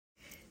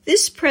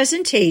This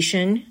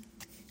presentation,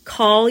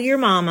 Call Your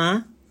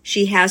Mama,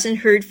 She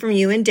Hasn't Heard From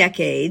You in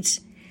Decades,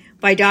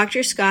 by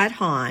Dr. Scott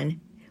Hahn,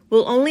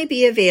 will only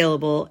be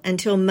available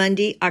until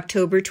Monday,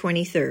 October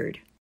 23rd.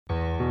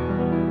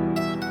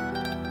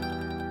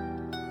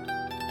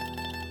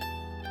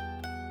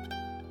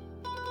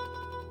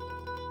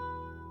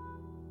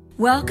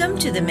 Welcome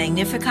to the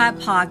Magnificat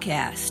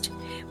podcast.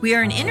 We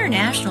are an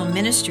international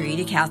ministry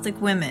to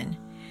Catholic women.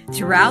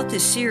 Throughout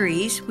this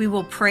series, we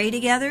will pray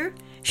together,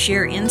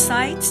 share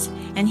insights,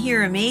 and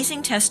hear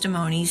amazing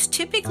testimonies,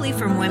 typically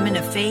from women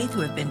of faith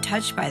who have been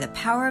touched by the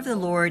power of the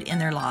Lord in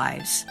their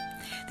lives.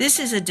 This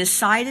is a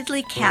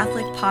decidedly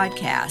Catholic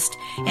podcast,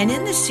 and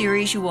in this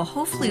series you will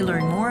hopefully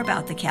learn more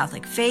about the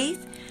Catholic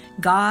faith,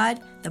 God,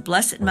 the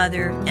Blessed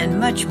Mother, and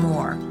much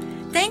more.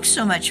 Thanks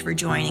so much for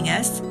joining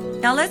us.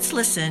 Now let's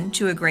listen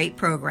to a great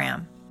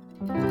program.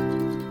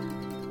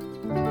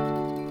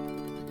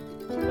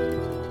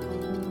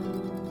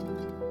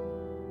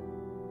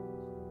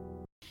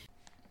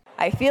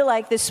 I feel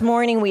like this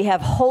morning we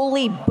have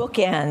holy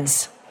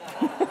bookends.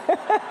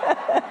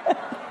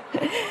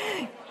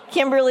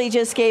 Kimberly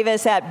just gave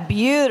us that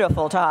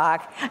beautiful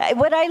talk.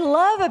 What I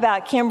love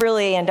about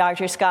Kimberly and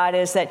Dr. Scott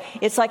is that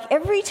it's like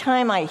every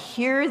time I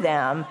hear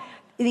them,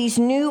 these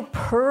new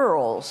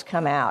pearls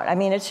come out. I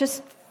mean, it's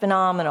just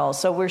phenomenal.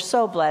 So we're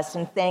so blessed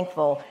and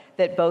thankful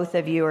that both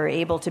of you are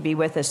able to be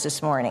with us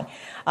this morning.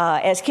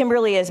 As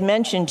Kimberly has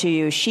mentioned to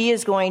you, she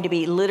is going to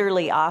be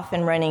literally off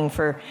and running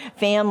for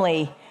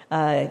family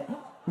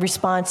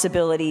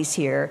responsibilities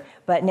here.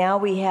 But now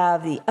we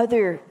have the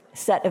other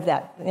set of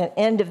that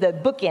end of the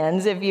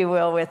bookends, if you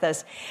will, with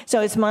us. So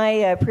it's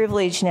my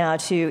privilege now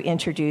to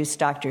introduce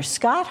Dr.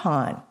 Scott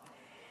Hahn.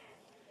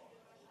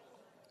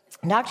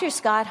 Dr.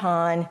 Scott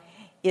Hahn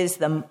is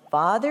the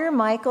Father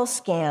Michael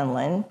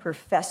Scanlon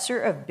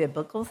Professor of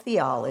Biblical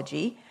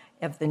Theology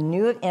of the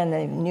New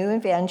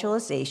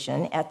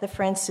Evangelization at the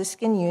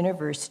Franciscan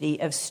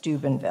University of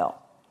Steubenville.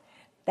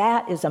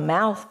 That is a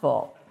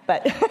mouthful,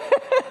 but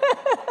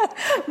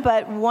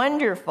but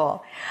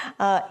wonderful.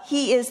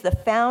 He is the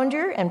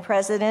founder and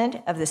president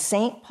of the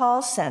St.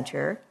 Paul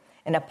Center,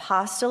 an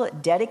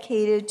apostolate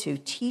dedicated to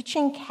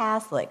teaching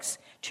Catholics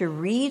to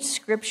read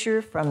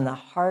Scripture from the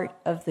heart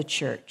of the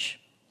Church.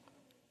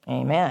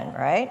 Amen,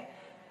 right?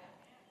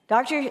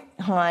 Dr.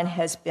 Hahn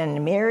has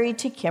been married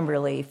to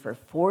Kimberly for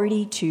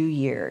 42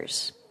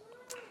 years.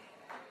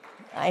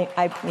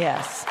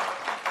 Yes,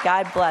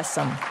 God bless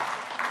them.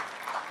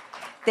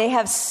 They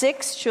have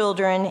 6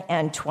 children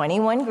and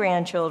 21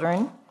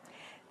 grandchildren.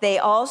 They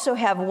also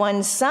have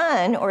one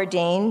son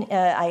ordained,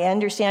 I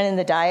understand, in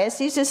the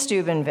Diocese of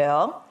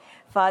Steubenville,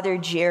 Father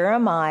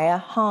Jeremiah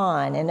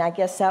Hahn, and I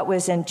guess that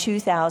was in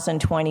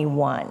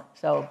 2021.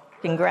 So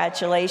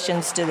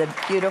congratulations to the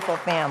beautiful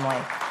family.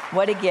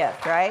 What a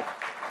gift, right?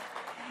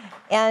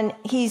 And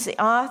he's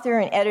the author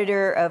and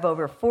editor of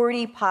over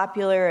 40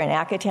 popular and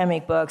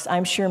academic books.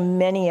 I'm sure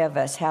many of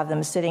us have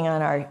them sitting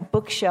on our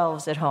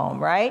bookshelves at home,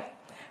 right?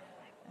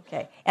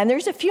 Okay. And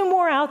there's a few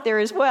more out there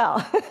as well.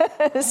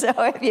 So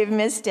if you've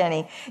missed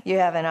any, you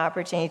have an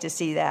opportunity to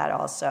see that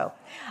also.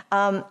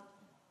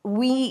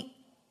 We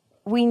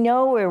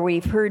know, or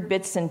we've heard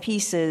bits and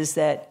pieces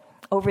that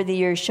over the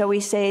years, shall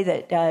we say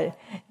that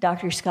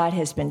Dr. Scott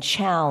has been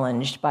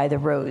challenged by the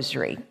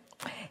rosary.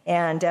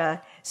 And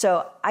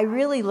so I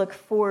really look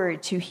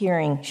forward to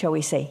hearing, shall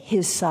we say,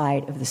 his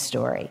side of the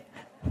story.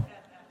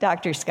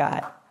 Dr.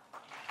 Scott.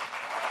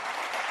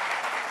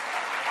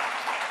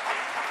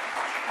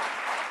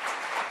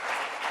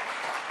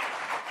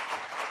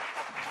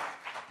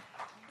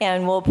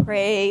 And we'll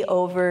pray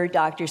over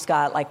Dr.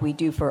 Scott like we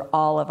do for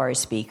all of our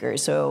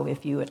speakers. So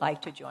if you would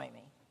like to join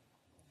me.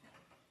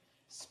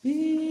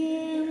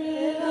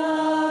 Spirit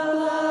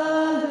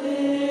of the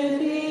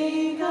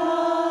living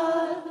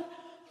God,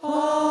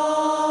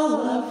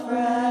 fall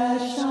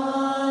afresh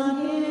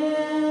on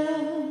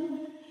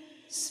him.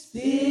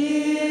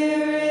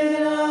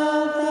 Spirit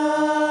of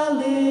the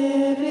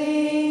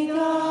living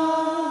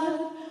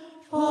God,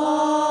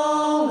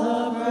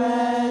 fall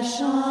afresh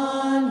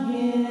on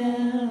him.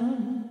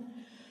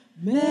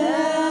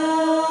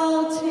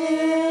 Melt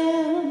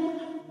him,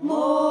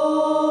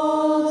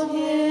 mold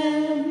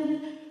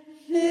him,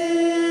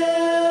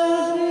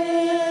 fill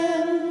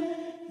him,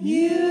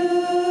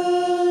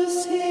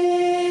 use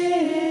him.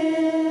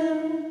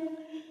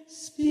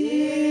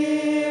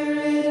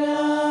 Spirit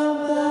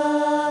of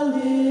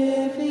the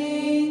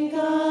living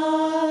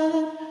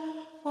God,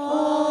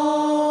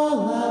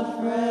 fall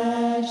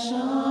afresh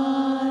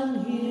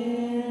on him.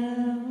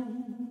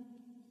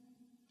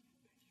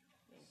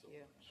 Thank you.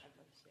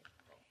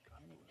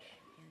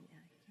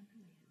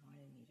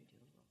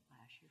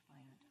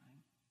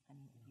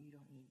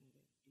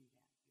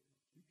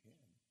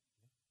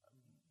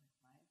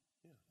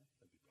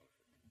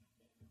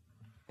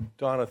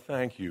 Donna,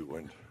 thank you,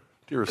 and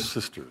dear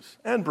sisters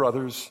and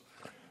brothers,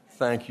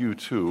 thank you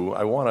too.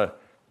 I want to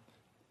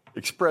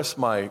express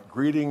my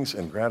greetings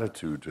and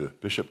gratitude to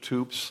Bishop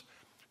Toops,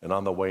 and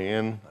on the way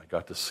in, I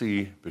got to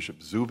see Bishop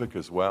Zubik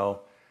as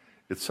well.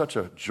 It's such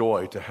a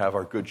joy to have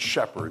our good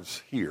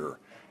shepherds here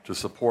to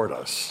support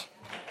us.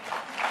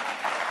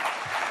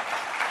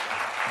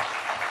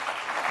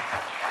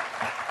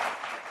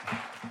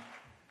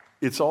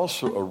 It's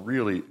also a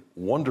really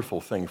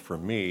wonderful thing for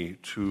me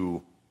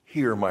to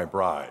hear my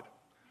bride.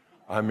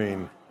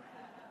 And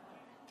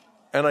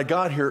I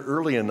got here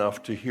early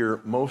enough to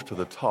hear most of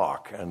the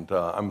talk, and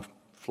I'm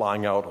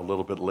flying out a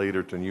little bit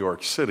later to New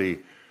York City,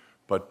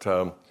 but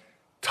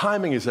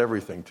timing is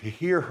everything. To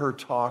hear her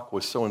talk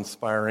was so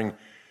inspiring,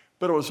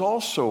 but it was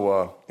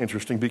also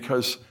interesting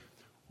because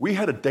we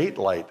had a date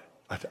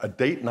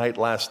night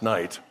last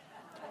night,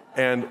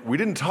 and we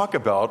didn't talk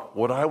about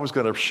what I was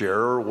going to share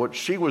or what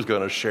she was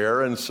going to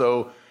share, and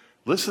so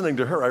listening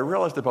to her, I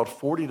realized about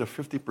 40 to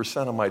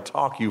 50% of my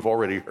talk you've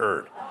already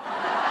heard.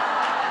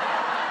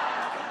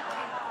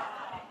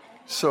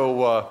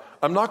 So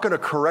I'm not going to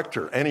correct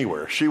her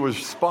anywhere. She was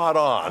spot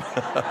on.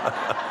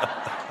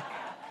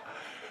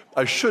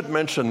 I should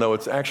mention, though,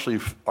 it's actually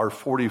our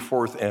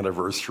 44th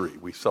anniversary.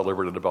 We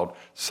celebrated about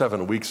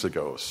 7 weeks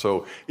ago.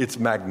 So it's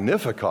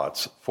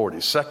Magnificat's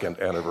 42nd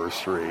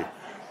anniversary.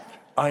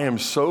 I am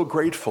so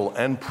grateful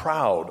and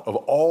proud of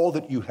all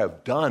that you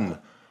have done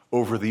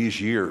over these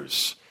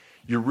years.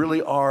 You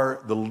really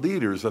are the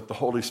leaders that the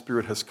Holy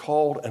Spirit has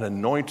called and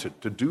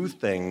anointed to do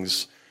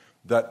things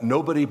that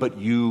nobody but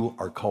you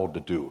are called to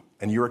do.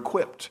 And you're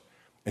equipped,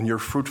 and you're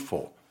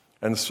fruitful.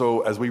 And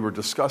so as we were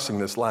discussing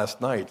this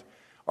last night,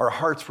 our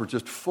hearts were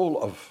just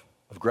full of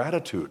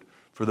gratitude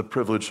for the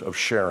privilege of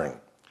sharing.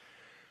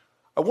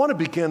 I want to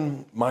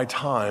begin my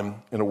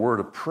time in a word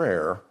of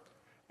prayer,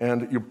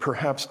 and you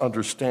perhaps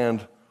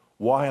understand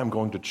why I'm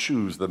going to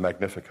choose the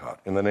Magnificat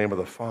in the name of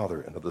the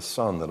Father, and of the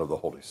Son, and of the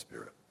Holy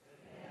Spirit.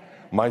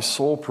 My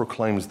soul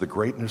proclaims the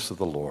greatness of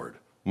the Lord.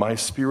 My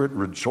spirit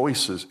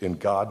rejoices in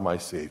God, my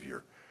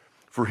Savior,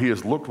 for he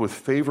has looked with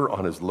favor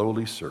on his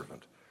lowly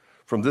servant.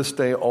 From this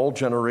day, all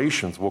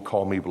generations will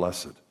call me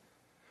blessed.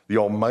 The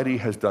Almighty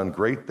has done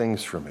great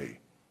things for me,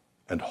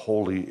 and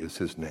holy is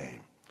his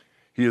name.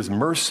 He has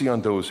mercy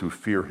on those who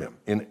fear him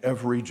in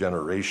every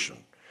generation.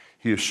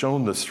 He has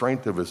shown the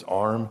strength of his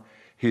arm.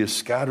 He has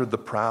scattered the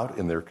proud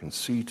in their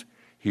conceit.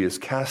 He has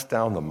cast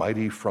down the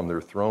mighty from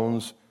their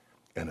thrones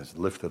and has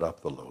lifted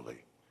up the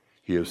lowly.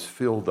 He has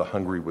filled the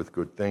hungry with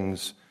good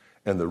things,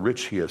 and the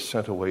rich he has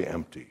sent away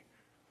empty.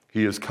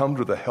 He has come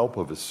to the help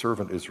of his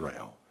servant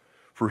Israel,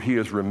 for he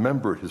has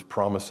remembered his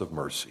promise of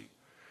mercy,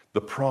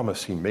 the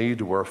promise he made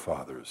to our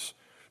fathers,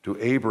 to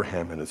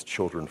Abraham and his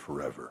children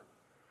forever.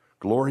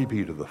 Glory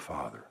be to the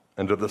Father,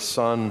 and to the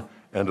Son,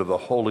 and to the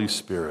Holy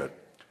Spirit,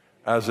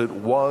 as it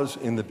was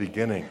in the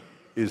beginning,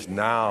 is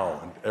now,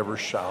 and ever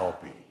shall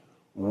be,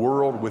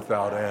 world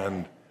without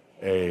end.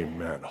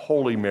 Amen.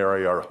 Holy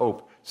Mary, our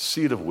hope,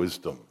 seat of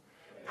wisdom,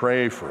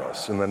 pray for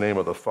us in the name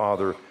of the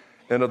Father,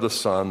 and of the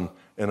Son,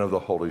 and of the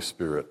Holy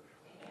Spirit.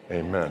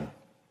 Amen.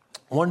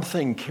 One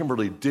thing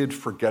Kimberly did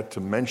forget to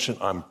mention,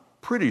 I'm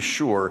pretty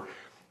sure,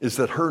 is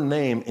that her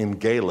name in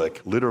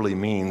Gaelic literally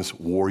means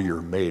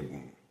warrior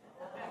maiden.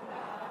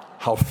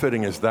 How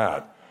fitting is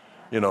that?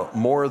 You know,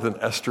 more than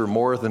Esther,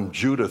 more than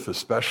Judith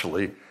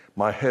especially,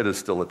 my head is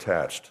still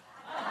attached.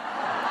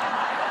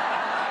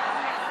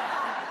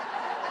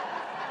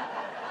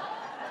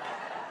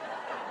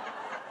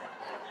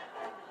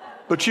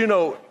 But you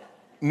know,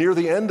 near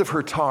the end of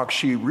her talk,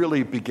 she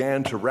really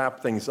began to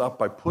wrap things up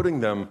by putting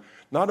them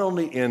not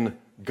only in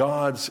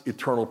God's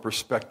eternal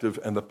perspective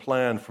and the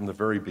plan from the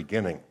very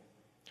beginning,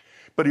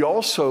 but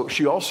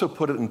she also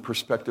put it in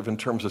perspective in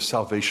terms of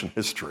salvation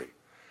history.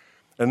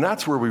 And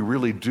that's where we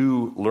really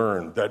do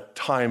learn that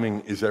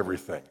timing is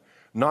everything.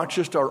 Not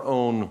just our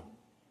own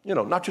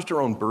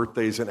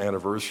birthdays and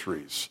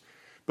anniversaries,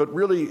 but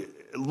really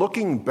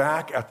looking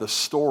back at the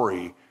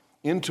story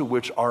into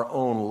which our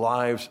own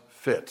lives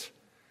fit,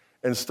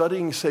 and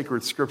studying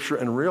sacred scripture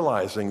and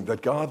realizing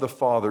that God the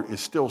Father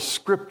is still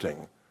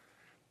scripting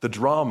the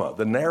drama,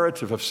 the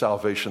narrative of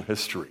salvation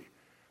history.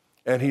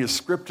 And he is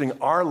scripting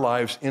our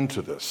lives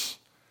into this.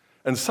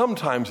 And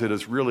sometimes it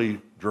is really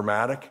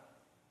dramatic,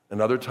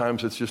 and other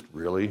times it's just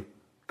really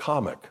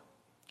comic.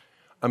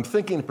 I'm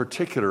thinking in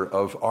particular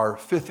of our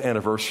 5th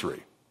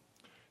anniversary.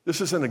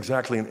 This isn't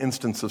exactly an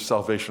instance of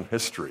salvation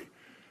history,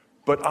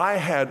 but I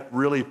had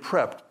really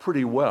prepped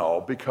pretty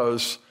well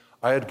because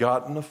I had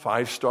gotten a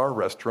 5-star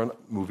restaurant,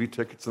 movie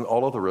tickets, and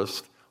all of the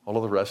rest.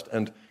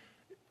 And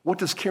what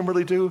does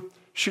Kimberly do?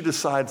 She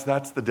decides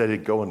that's the day to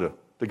go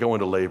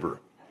into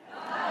labor.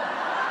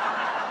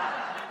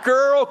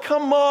 Girl,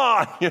 come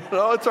on!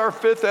 It's our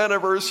 5th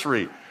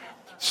anniversary.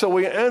 So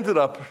we ended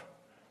up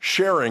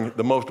sharing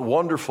the most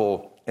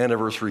wonderful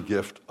anniversary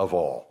gift of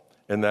all,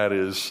 and that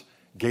is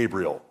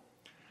Gabriel,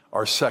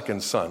 our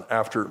 2nd son,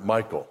 after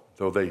Michael,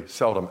 though they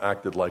seldom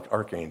acted like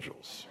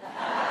archangels.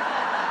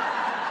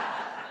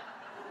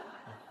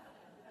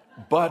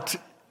 But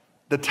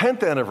the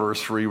 10th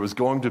anniversary was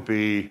going to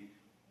be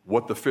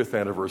what the 5th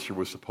anniversary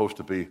was supposed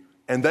to be,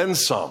 and then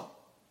some.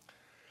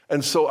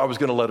 And so I was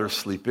going to let her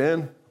sleep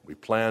in. We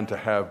planned to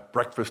have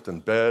breakfast in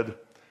bed.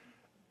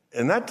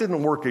 And that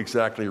didn't work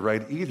exactly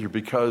right either,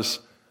 because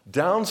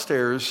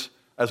downstairs,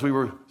 as we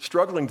were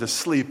struggling to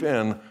sleep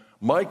in,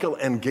 Michael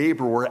and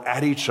Gabriel were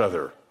at each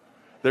other.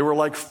 They were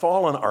like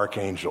fallen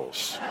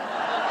archangels.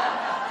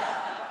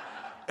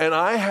 And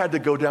I had to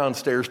go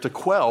downstairs to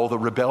quell the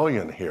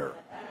rebellion here.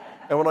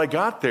 And when I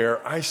got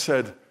there, I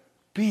said,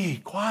 be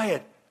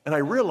quiet. And I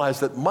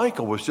realized that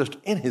Michael was just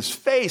in his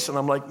face. And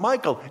I'm like,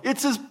 Michael,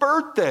 it's his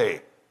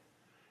birthday.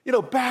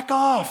 Back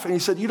off. And he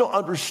said, you don't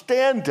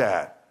understand,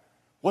 Dad.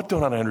 What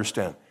don't I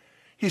understand?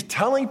 He's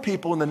telling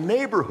people in the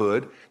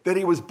neighborhood that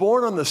he was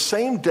born on the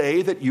same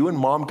day that you and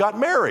Mom got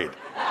married.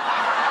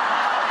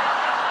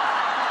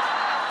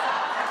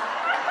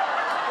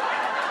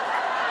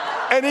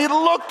 And he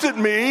looked at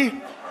me,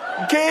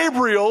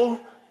 Gabriel,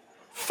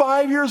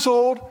 5 years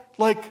old,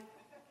 like,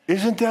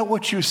 isn't that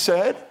what you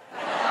said?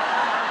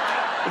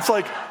 It's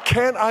like,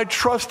 can't I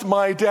trust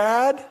my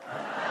dad?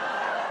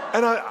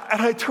 And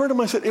I turned to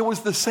him and I said, it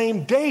was the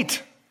same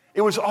date.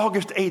 It was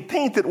August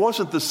 18th. It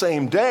wasn't the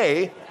same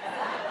day.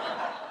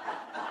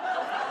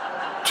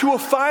 To a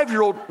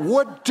 5-year-old,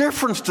 what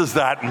difference does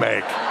that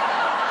make?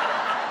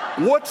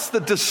 What's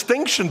the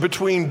distinction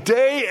between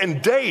day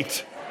and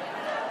date?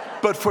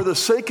 But for the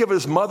sake of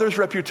his mother's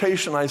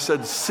reputation, I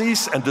said,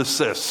 cease and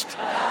desist.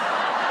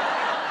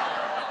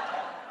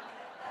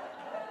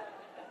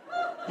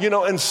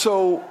 And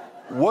so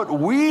what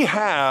we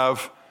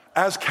have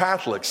as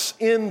Catholics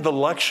in the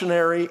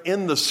lectionary,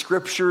 in the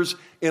scriptures,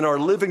 in our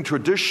living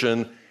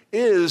tradition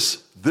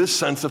is this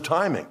sense of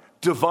timing,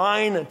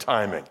 divine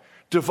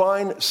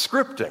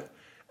scripting.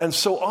 And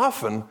so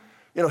often,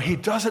 he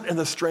does it in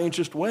the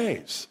strangest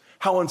ways.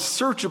 How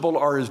unsearchable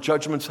are his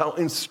judgments, how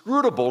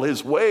inscrutable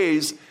his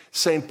ways,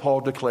 St. Paul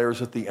declares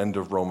at the end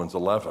of Romans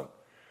 11.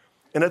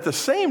 And at the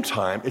same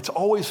time, it's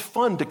always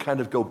fun to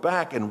kind of go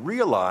back and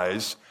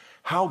realize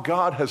how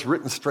God has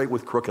written straight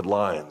with crooked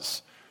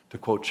lines, to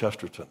quote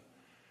Chesterton,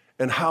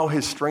 and how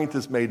his strength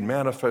is made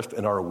manifest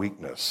in our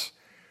weakness.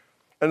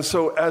 And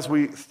so as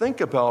we think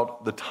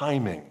about the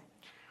timing,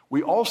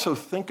 we also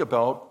think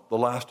about the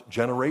last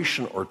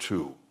generation or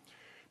two,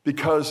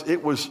 because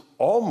it was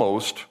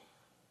almost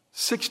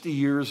 60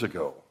 years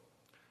ago,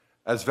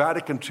 as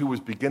Vatican II was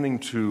beginning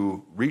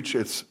to reach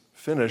its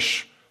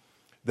finish,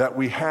 that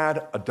we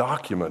had a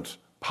document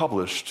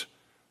published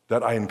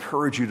that I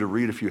encourage you to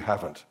read if you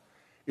haven't.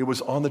 It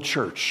was on the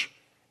church,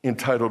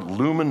 entitled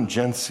Lumen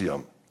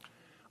Gentium.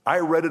 I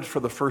read it for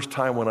the first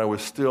time when I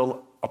was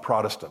still a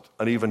Protestant,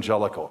 an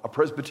evangelical, a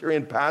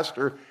Presbyterian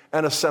pastor,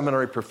 and a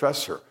seminary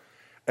professor.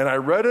 And I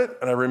read it,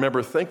 and I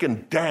remember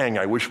thinking, dang,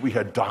 I wish we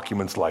had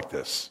documents like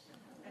this.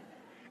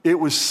 It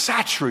was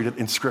saturated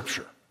in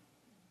Scripture,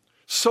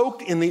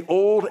 soaked in the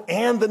Old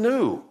and the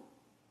New.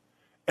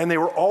 And they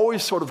were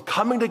always sort of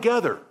coming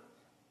together.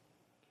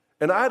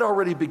 And I'd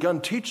already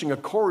begun teaching a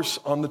course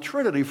on the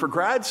Trinity for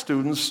grad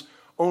students,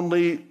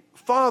 only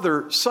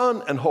Father,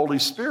 Son, and Holy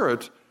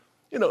Spirit.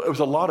 It was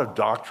a lot of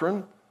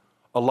doctrine,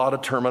 a lot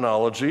of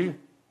terminology,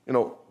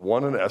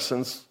 one in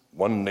essence,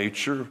 one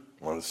nature,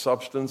 one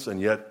substance, and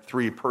yet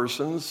three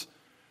persons,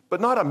 but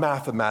not a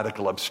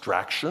mathematical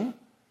abstraction.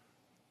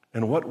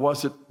 And what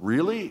was it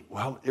really?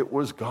 Well, it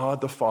was God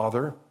the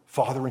Father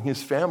fathering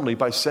his family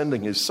by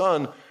sending his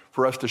Son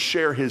for us to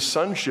share his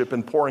sonship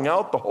and pouring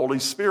out the Holy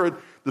Spirit,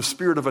 the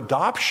Spirit of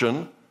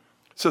adoption,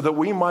 so that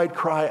we might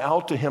cry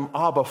out to him,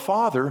 Abba,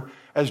 Father,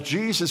 as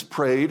Jesus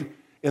prayed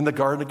in the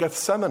Garden of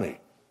Gethsemane.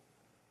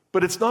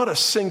 But it's not a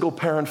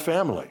single-parent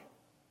family.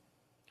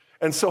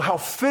 And so how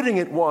fitting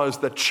it was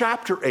that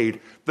chapter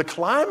 8, the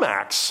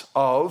climax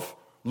of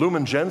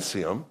Lumen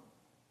Gentium,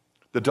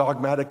 the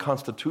dogmatic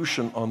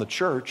constitution on the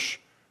church,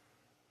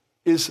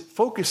 is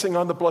focusing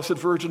on the Blessed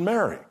Virgin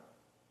Mary.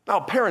 Now,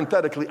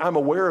 parenthetically, I'm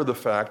aware of the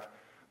fact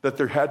that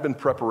there had been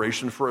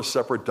preparation for a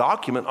separate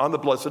document on the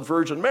Blessed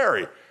Virgin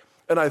Mary.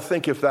 And I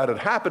think if that had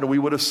happened, we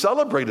would have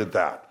celebrated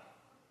that.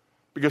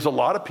 Because a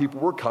lot of people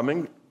were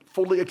coming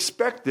fully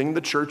expecting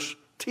the church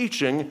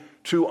teaching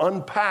to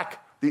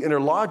unpack the inner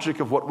logic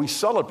of what we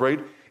celebrate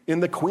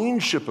in the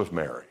Queenship of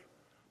Mary,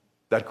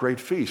 that great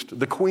feast.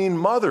 The Queen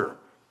Mother,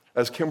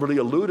 as Kimberly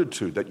alluded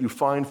to, that you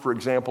find, for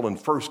example, in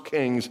 1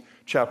 Kings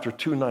chapter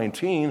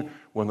 2:19,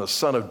 when the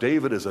son of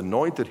David is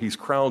anointed, he's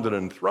crowned and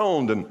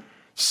enthroned, and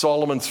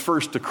Solomon's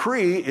first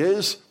decree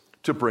is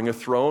to bring a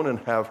throne and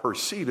have her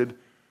seated,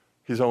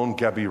 his own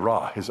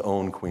Gebirah, his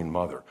own Queen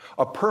Mother.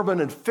 A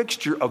permanent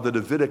fixture of the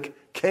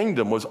Davidic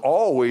kingdom was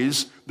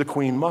always the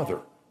Queen Mother,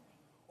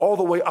 all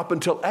the way up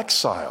until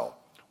exile,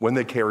 when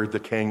they carried the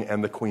king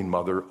and the Queen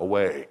Mother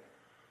away.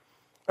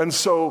 And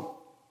so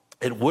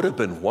it would have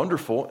been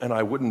wonderful, and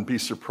I wouldn't be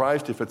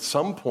surprised if at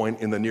some point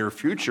in the near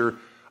future,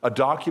 a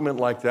document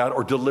like that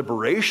or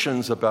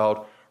deliberations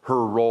about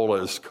her role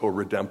as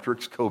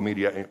co-redemptrix,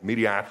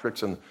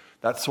 co-mediatrix, and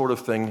that sort of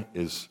thing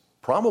is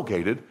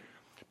promulgated.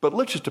 But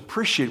let's just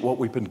appreciate what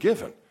we've been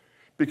given.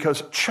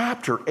 Because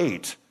chapter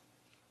 8,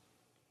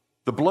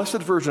 the Blessed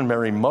Virgin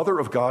Mary, Mother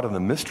of God and the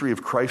mystery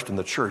of Christ in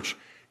the church,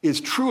 is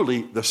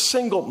truly the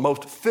single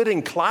most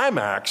fitting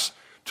climax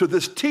to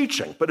this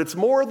teaching. But it's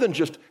more than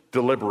just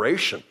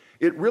deliberation.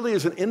 It really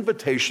is an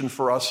invitation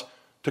for us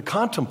to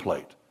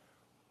contemplate.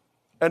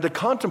 And to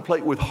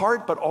contemplate with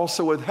heart, but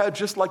also with head,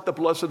 just like the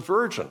Blessed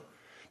Virgin.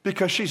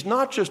 because she's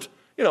not just,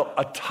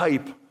 a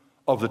type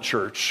of the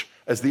church,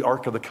 as the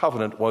Ark of the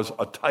Covenant was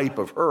a type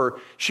of her.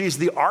 She's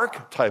the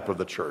archetype of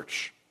the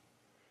church.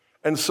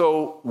 And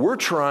so we're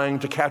trying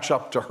to catch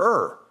up to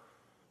her.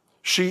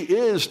 She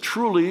is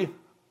truly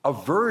a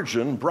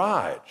virgin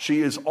bride.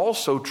 She is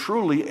also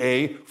truly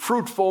a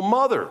fruitful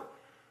mother.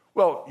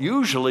 Well,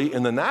 usually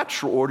in the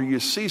natural order, you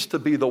cease to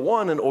be the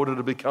one in order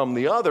to become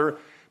the other,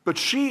 but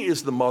she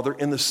is the mother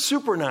in the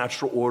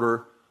supernatural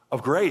order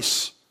of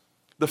grace,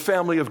 the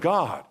family of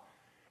God.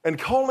 And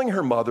calling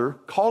her mother,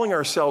 calling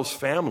ourselves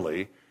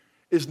family,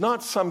 is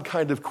not some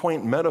kind of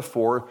quaint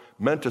metaphor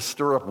meant to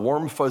stir up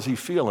warm, fuzzy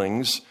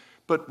feelings,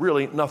 but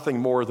really nothing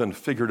more than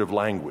figurative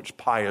language,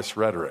 pious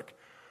rhetoric.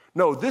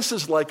 No, this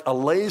is like a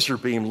laser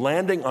beam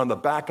landing on the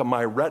back of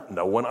my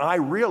retina when I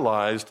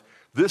realized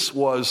this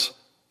was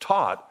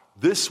taught,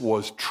 this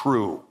was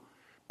true.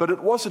 But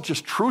it wasn't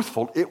just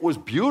truthful, it was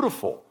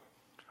beautiful.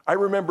 I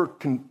remember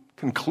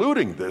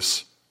concluding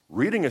this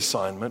reading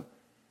assignment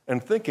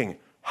and thinking,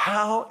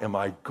 how am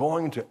I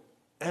going to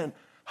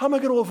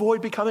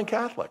avoid becoming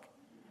Catholic?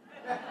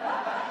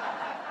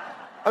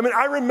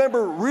 I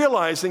remember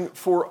realizing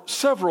for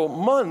several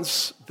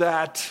months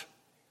that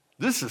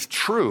this is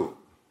true.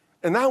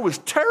 And that was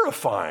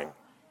terrifying.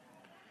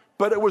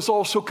 But it was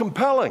also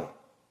compelling.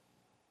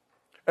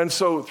 And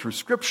so through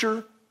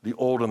Scripture, the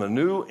Old and the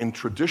New, in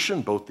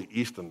tradition, both the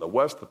East and the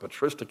West, the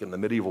patristic and the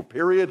medieval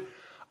period,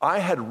 I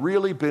had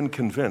really been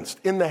convinced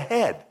in the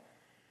head.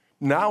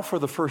 Now, for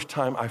the first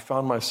time, I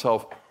found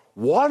myself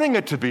wanting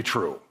it to be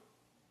true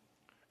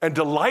and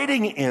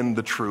delighting in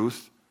the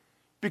truth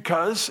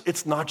because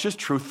it's not just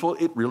truthful,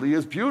 it really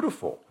is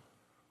beautiful.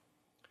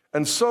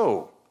 And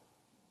so,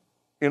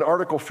 in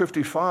Article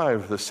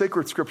 55, the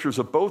sacred scriptures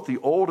of both the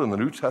Old and the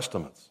New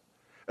Testaments,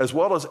 as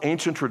well as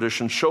ancient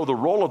tradition, show the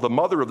role of the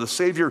mother of the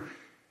Savior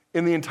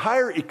in the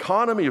entire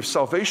economy of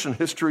salvation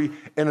history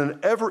in an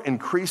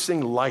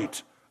ever-increasing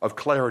light of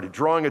clarity,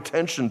 drawing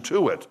attention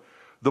to it.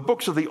 The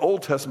books of the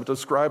Old Testament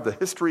describe the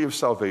history of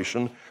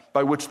salvation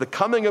by which the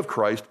coming of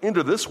Christ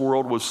into this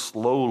world was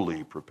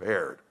slowly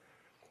prepared.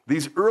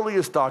 These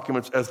earliest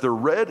documents, as they're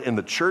read in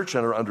the church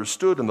and are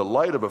understood in the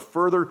light of a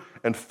further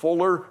and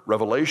fuller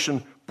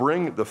revelation,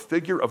 bring the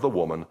figure of the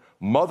woman,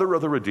 mother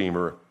of the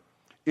Redeemer,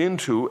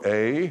 into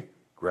a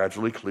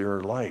gradually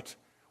clearer light.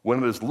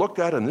 When it is looked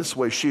at in this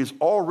way, she is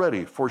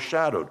already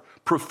foreshadowed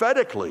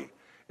prophetically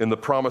in the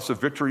promise of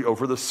victory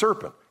over the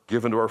serpent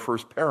given to our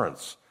first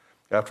parents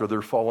after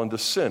their fall into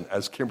sin,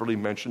 as Kimberly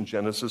mentioned,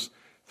 Genesis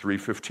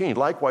 3:15.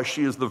 Likewise,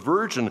 she is the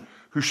virgin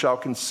who shall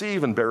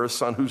conceive and bear a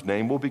son whose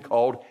name will be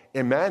called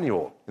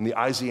Emmanuel in the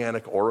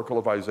Isaianic oracle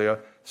of Isaiah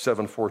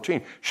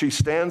 7:14. She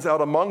stands out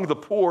among the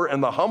poor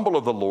and the humble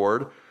of the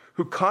Lord,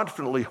 who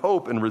confidently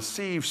hope and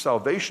receive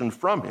salvation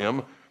from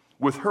him.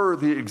 With her,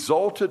 the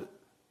exalted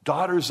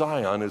daughter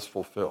Zion is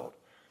fulfilled.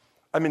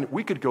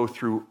 We could go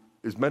through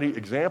as many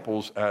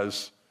examples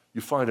as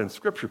you find in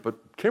Scripture,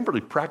 but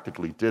Kimberly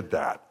practically did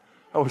that.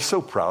 I was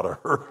so proud of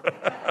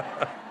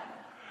her.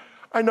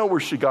 I know where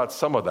she got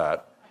some of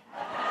that.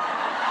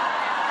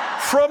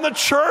 From the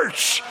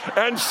church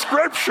and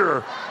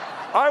Scripture.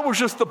 I was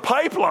just the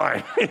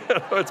pipeline.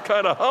 It's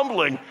kind of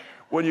humbling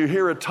when you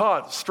hear it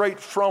taught straight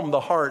from the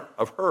heart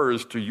of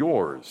hers to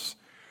yours.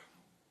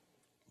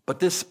 But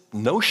this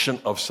notion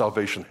of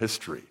salvation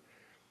history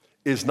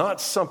is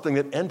not something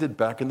that ended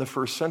back in the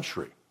first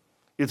century.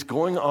 It's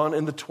going on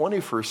in the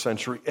 21st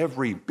century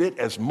every bit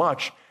as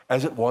much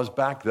as it was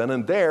back then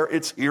and there.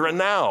 It's here and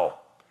now.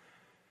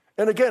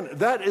 And again,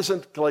 that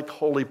isn't like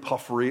holy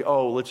puffery.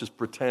 Oh, let's just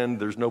pretend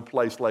there's no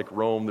place like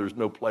Rome. There's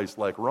no place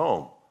like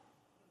Rome.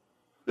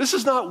 This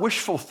is not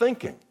wishful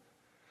thinking.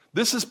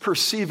 This is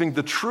perceiving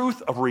the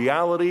truth of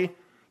reality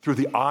through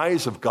the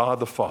eyes of God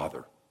the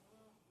Father.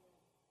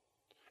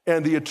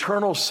 And the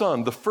eternal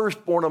Son, the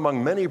firstborn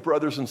among many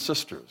brothers and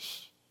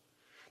sisters.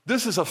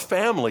 This is a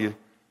family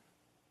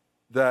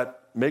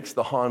that makes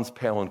the Hahn's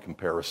pale in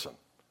comparison.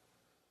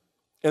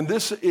 And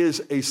this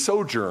is a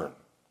sojourn.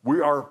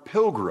 We are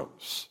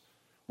pilgrims.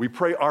 We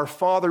pray, our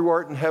Father who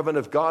art in heaven.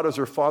 If God is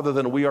our Father,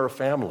 then we are a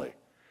family.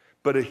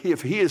 But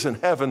if he is in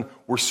heaven,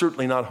 we're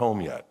certainly not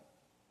home yet.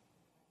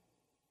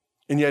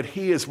 And yet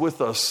he is with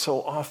us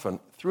so often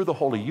through the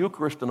Holy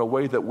Eucharist in a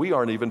way that we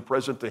aren't even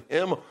present to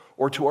him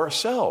or to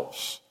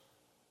ourselves.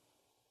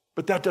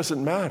 But that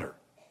doesn't matter.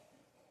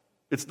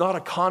 It's not a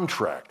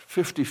contract,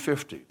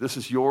 50-50. This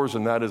is yours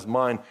and that is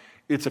mine.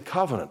 It's a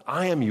covenant.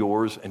 I am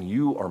yours and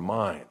you are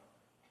mine.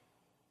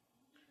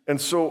 And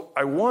so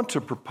I want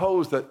to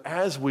propose that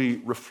as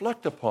we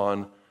reflect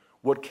upon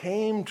what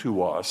came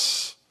to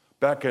us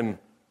back in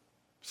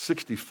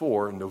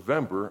 64, in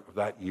November of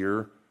that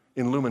year,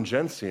 in Lumen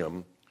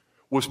Gentium,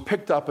 was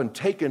picked up and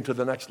taken to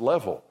the next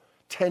level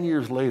 10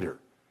 years later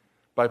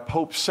by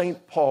Pope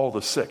St. Paul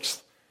VI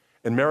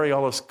in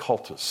Marialis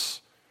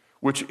Cultus,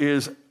 which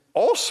is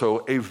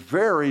also a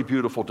very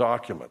beautiful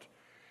document.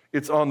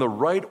 It's on the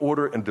right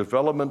order and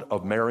development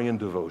of Marian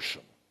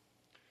devotion.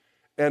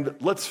 And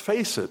let's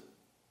face it,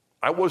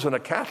 I wasn't a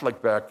Catholic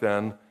back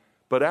then,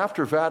 but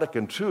after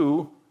Vatican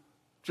II,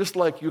 just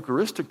like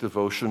Eucharistic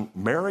devotion,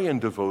 Marian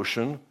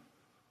devotion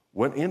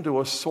went into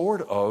a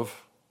sort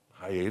of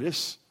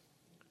hiatus.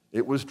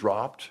 It was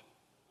dropped.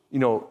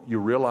 You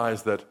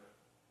realize that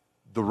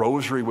the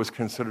rosary was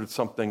considered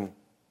something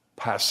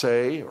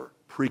passé or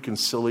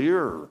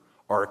preconciliar or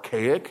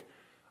archaic.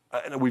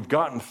 And we've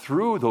gotten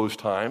through those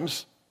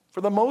times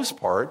for the most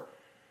part,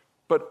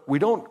 but we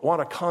don't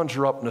want to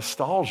conjure up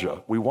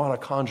nostalgia. We want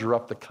to conjure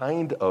up the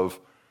kind of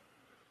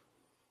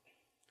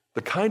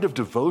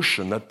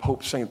devotion that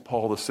Pope St.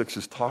 Paul VI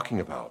is talking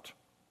about.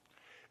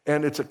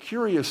 And it's a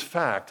curious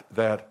fact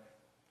that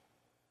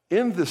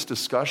in this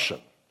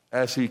discussion,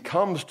 as he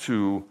comes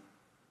to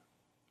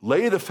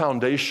lay the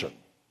foundation,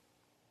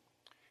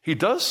 he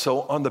does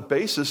so on the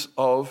basis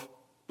of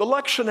the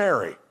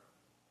lectionary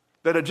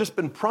that had just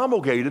been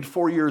promulgated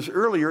 4 years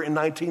earlier in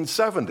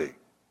 1970.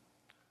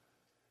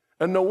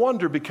 And no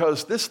wonder,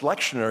 because this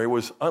lectionary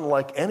was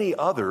unlike any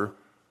other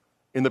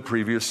in the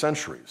previous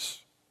centuries.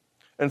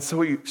 And so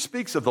he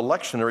speaks of the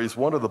lectionary as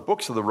one of the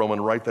books of the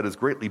Roman Rite that has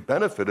greatly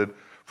benefited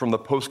from the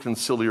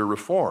post-conciliar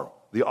reform,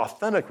 the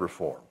authentic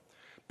reform,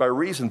 by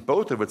reason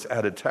both of its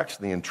added text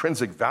and the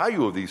intrinsic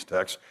value of these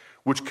texts,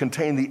 which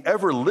contain the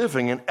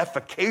ever-living and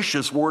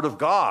efficacious Word of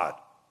God.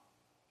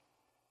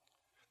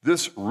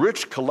 This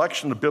rich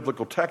collection of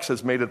biblical texts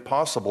has made it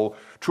possible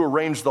to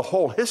arrange the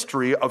whole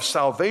history of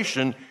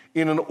salvation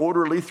in an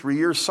orderly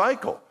 3-year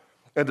cycle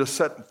and to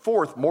set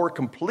forth more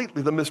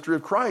completely the mystery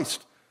of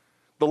Christ.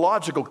 The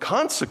logical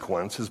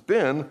consequence has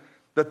been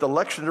that the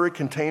lectionary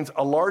contains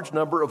a large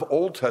number of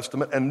Old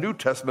Testament and New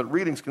Testament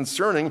readings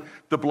concerning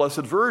the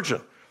Blessed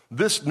Virgin.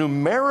 This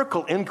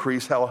numerical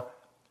increase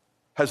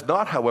has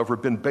not, however,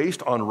 been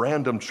based on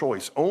random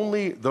choice.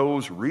 Only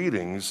those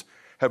readings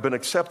have been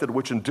accepted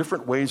which in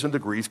different ways and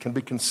degrees can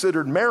be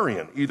considered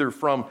Marian, either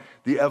from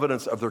the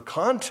evidence of their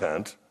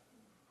content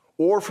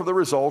or for the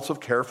results of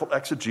careful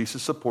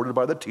exegesis supported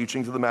by the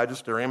teachings of the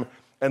magisterium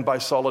and by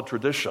solid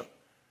tradition.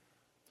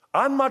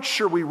 I'm not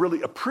sure we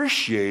really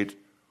appreciate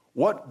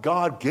what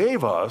God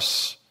gave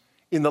us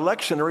in the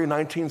lectionary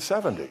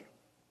 1970.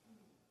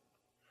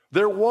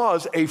 There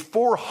was a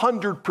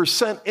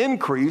 400%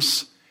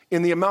 increase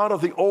in the amount of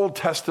the Old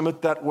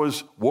Testament that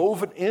was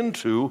woven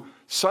into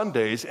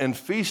Sundays and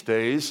feast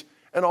days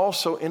and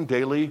also in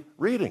daily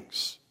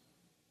readings.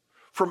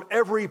 From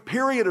every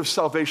period of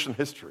salvation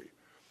history,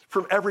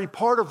 from every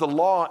part of the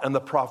law and the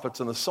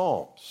prophets and the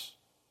Psalms.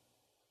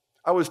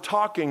 I was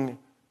talking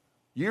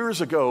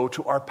years ago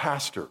to our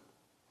pastor,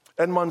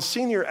 and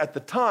Monsignor at the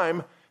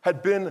time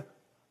had been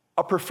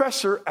a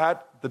professor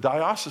at the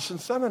diocesan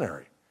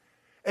seminary.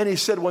 And he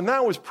said, when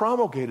that was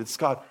promulgated,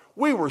 Scott,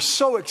 we were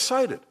so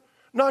excited.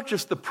 Not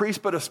just the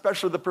priests, but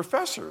especially the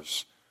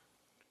professors.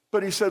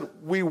 But he said,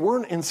 we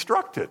weren't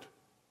instructed.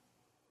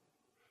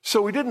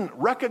 So we didn't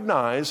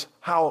recognize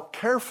how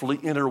carefully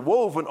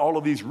interwoven all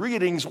of these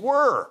readings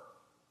were.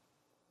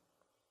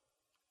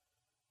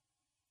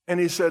 And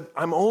he said,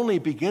 I'm only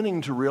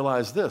beginning to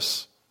realize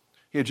this.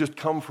 He had just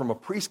come from a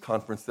priest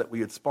conference that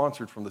we had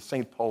sponsored from the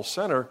St. Paul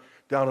Center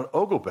down in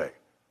Ogilvy.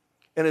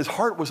 And his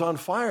heart was on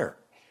fire.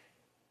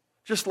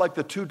 Just like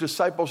the two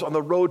disciples on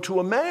the road to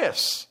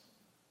Emmaus.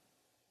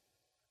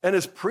 And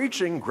his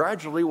preaching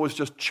gradually was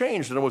just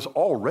changed, and it was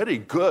already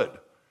good,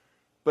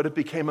 but it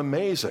became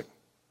amazing.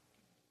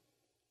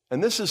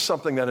 And this is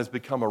something that has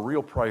become a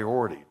real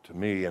priority to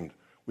me, and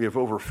we have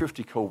over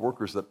 50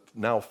 co-workers that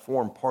now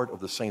form part of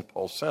the St.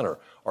 Paul Center.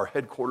 Our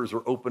headquarters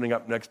are opening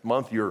up next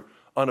month. You're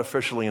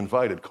unofficially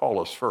invited. Call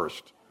us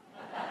first.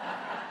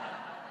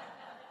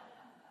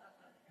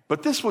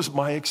 But this was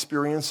my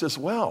experience as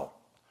well.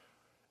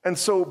 And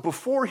so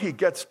before he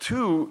gets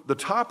to the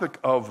topic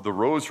of the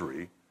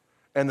rosary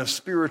and the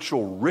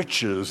spiritual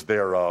riches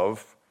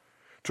thereof,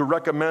 to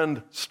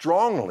recommend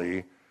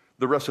strongly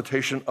the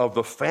recitation of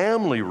the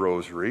family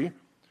rosary,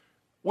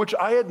 which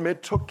I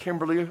admit took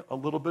Kimberly a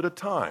little bit of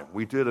time.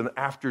 We did an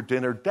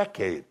after-dinner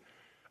decade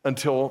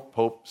until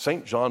Pope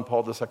St. John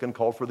Paul II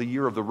called for the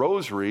year of the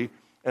rosary,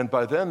 and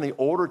by then the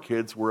older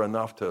kids were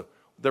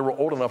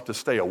old enough to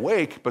stay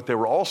awake, but they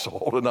were also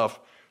old enough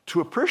to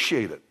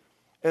appreciate it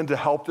and to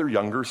help their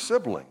younger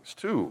siblings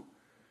too.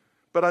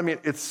 But I mean,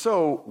 it's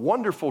so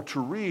wonderful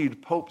to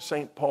read Pope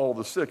St. Paul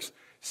VI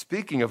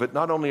speaking of it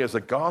not only as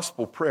a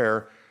gospel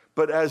prayer,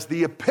 but as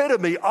the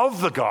epitome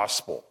of the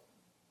gospel.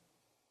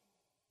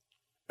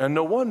 And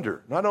no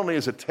wonder, not only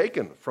is it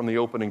taken from the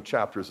opening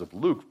chapters of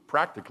Luke,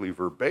 practically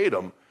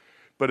verbatim,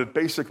 but it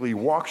basically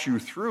walks you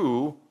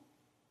through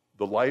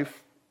the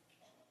life,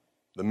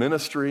 the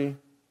ministry,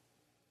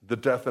 the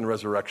death and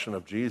resurrection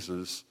of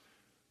Jesus,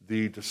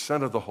 the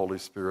descent of the Holy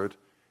Spirit,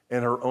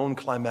 and her own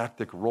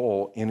climactic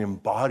role in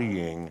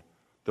embodying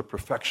the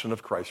perfection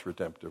of Christ's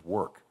redemptive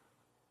work.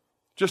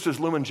 Just as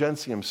Lumen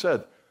Gentium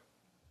said,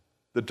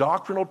 the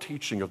doctrinal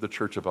teaching of the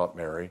Church about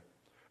Mary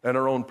and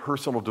our own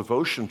personal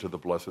devotion to the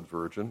Blessed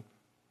Virgin,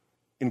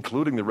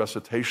 including the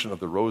recitation of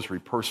the Rosary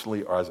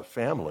personally or as a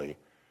family,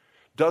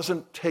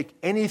 doesn't take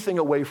anything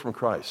away from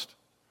Christ,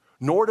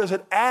 nor does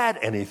it add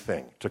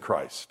anything to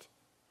Christ.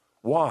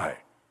 Why?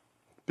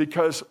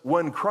 Because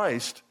when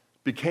Christ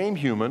became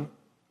human,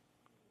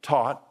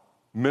 taught,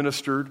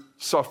 ministered,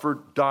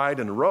 suffered, died,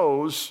 and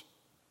rose,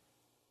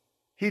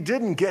 he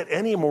didn't get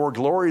any more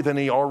glory than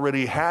he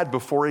already had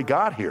before he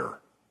got here.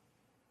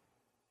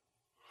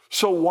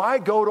 So why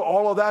go to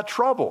all of that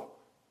trouble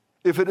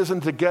if it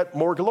isn't to get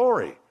more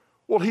glory?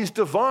 Well, he's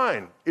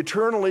divine,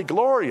 eternally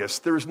glorious.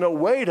 There's no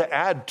way to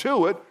add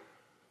to it.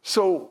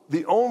 So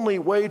the only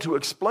way to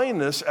explain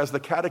this, as the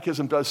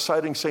Catechism does,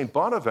 citing St.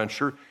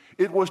 Bonaventure,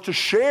 it was to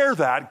share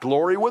that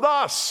glory with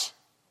us.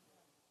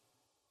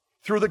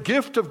 Through the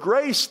gift of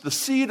grace, the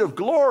seed of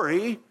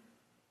glory,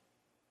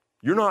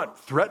 you're not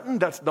threatened.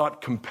 That's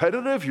not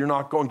competitive. You're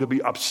not going to be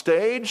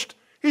upstaged.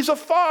 He's a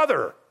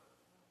father.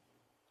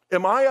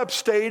 Am I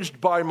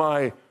upstaged by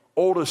my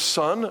oldest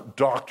son,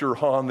 Dr.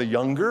 Hahn the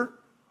Younger,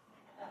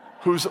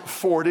 who's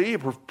 40,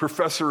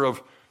 professor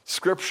of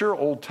Scripture,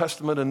 Old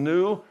Testament and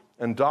New,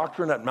 and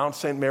doctrine at Mount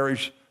St.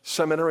 Mary's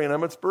Seminary in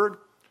Emmitsburg?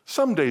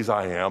 Some days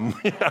I am.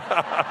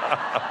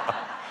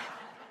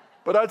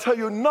 But I tell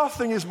you,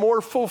 nothing is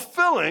more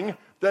fulfilling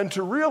than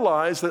to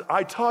realize that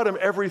I taught him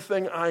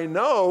everything I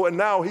know, and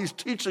now he's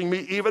teaching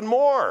me even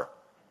more.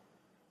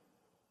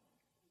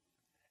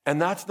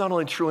 And that's not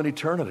only true in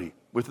eternity,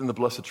 within the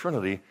Blessed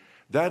Trinity,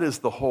 that is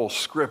the whole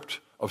script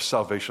of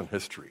salvation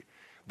history.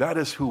 That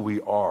is who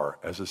we are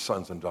as his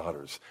sons and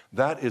daughters.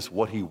 That is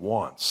what he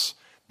wants.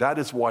 That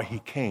is why he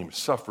came,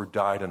 suffered,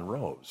 died, and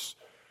rose.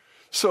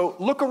 So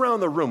look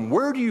around the room.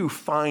 Where do you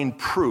find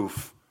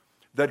proof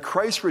that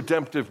Christ's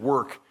redemptive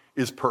work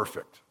is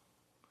perfect?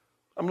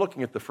 I'm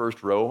looking at the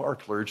first row, our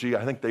clergy.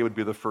 I think they would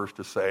be the first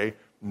to say,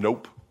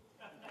 nope.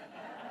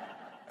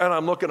 And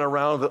I'm looking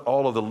around at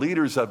all of the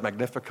leaders at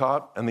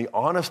Magnificat, and the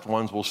honest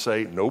ones will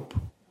say, nope.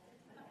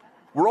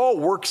 We're all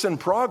works in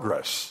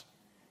progress.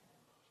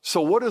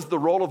 So what is the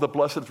role of the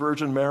Blessed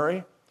Virgin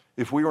Mary?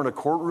 If we were in a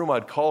courtroom,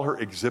 I'd call her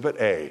Exhibit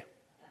A.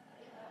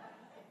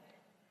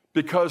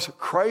 Because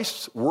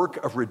Christ's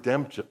work of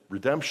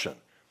redemption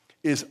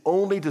is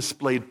only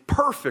displayed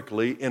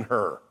perfectly in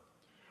her.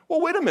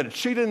 Well, wait a minute,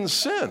 she didn't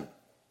sin.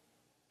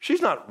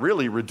 She's not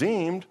really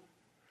redeemed.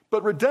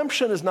 But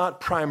redemption is not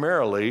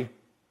primarily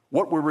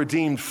what we're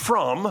redeemed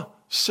from,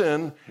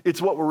 sin.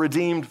 It's what we're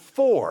redeemed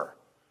for,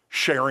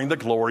 sharing the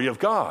glory of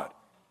God.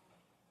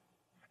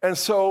 And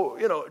so,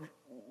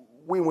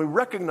 when we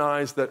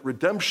recognize that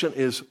redemption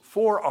is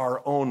for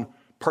our own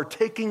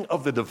partaking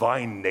of the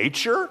divine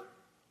nature,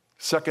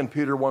 2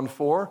 Peter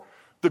 1:4,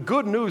 the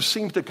good news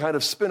seems to kind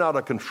of spin out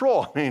of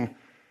control.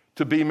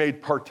 To be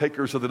made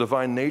partakers of the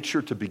divine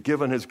nature, to be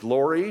given his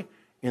glory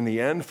in the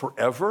end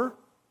forever.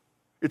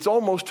 It's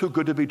almost too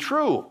good to be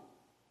true.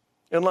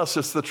 Unless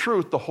it's the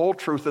truth, the whole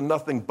truth, and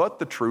nothing but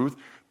the truth,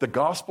 the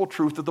gospel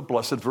truth of the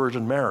Blessed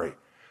Virgin Mary.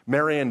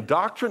 Marian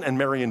doctrine and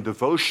Marian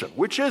devotion.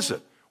 Which is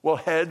it? Well,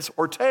 heads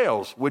or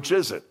tails, which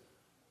is it?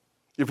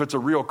 If it's a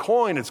real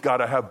coin, it's got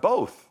to have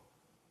both.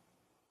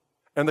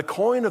 And the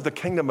coin of the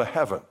kingdom of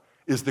heaven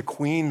is the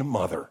Queen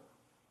Mother.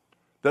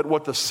 That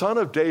what the Son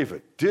of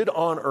David did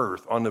on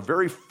earth on the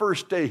very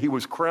first day he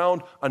was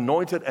crowned,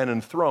 anointed, and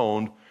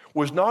enthroned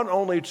was not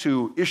only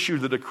to issue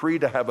the decree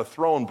to have a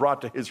throne brought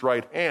to his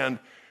right hand,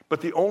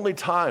 but the only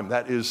time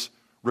that is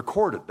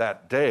recorded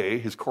that day,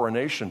 his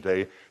coronation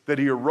day, that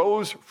he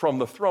arose from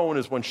the throne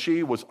is when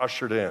she was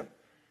ushered in.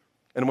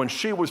 And when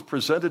she was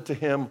presented to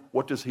him,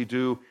 what does he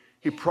do?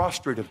 He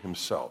prostrated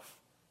himself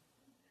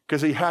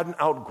because he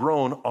hadn't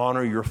outgrown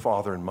honor your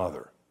father and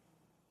mother.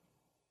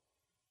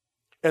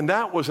 And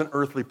that was an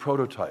earthly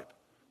prototype.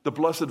 The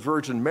Blessed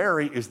Virgin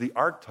Mary is the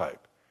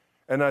archetype.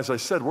 And as I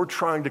said, we're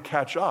trying to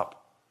catch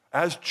up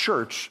as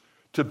church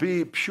to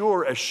be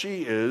pure as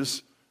she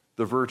is,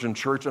 the Virgin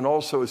Church, and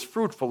also as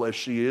fruitful as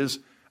she is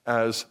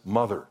as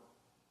mother.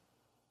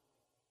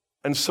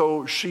 And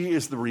so she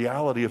is the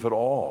reality of it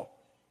all.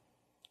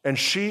 And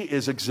she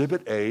is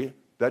Exhibit A,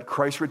 that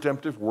Christ's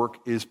redemptive work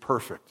is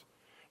perfect.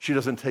 She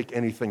doesn't take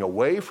anything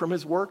away from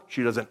his work.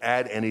 She doesn't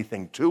add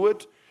anything to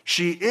it.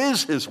 She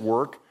is his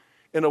work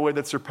in a way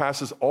that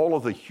surpasses all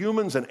of the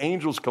humans and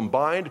angels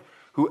combined,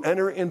 who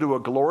enter into a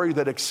glory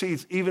that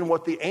exceeds even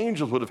what the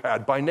angels would have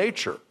had by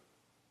nature.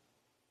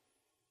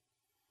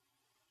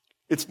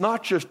 It's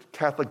not just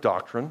Catholic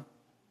doctrine.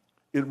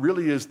 It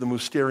really is the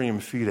Mysterium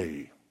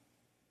Fidei.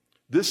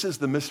 This is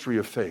the mystery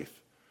of faith,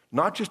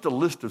 not just a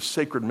list of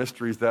sacred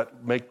mysteries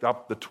that make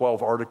up the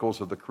 12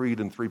 articles of the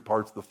Creed in 3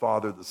 parts, the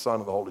Father, the Son,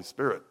 and the Holy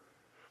Spirit.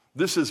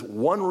 This is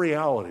one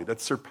reality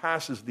that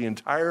surpasses the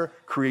entire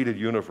created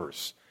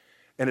universe.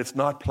 And it's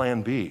not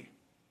plan B.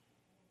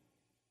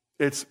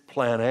 It's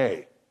plan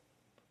A.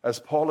 As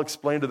Paul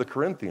explained to the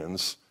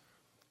Corinthians,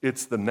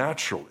 it's the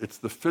natural, it's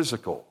the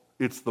physical,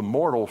 it's the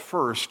mortal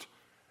first,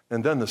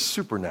 and then the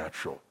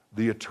supernatural,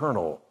 the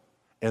eternal,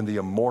 and the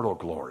immortal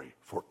glory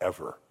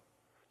forever.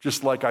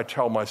 Just like I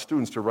tell my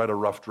students to write a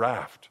rough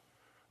draft.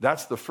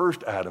 That's the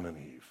first Adam and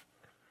Eve.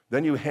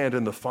 Then you hand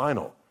in the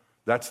final.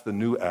 That's the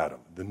new Adam,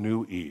 the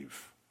new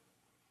Eve.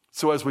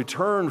 So as we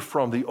turn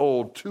from the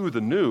old to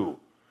the new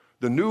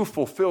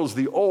fulfills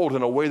the old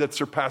in a way that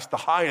surpassed the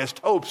highest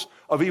hopes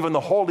of even the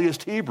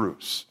holiest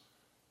Hebrews.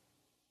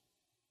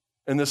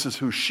 And this is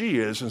who she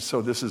is, and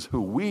so this is who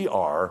we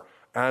are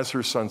as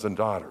her sons and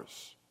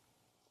daughters.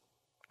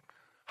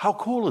 How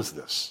cool is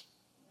this?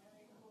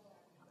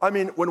 I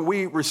mean, when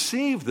we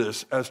received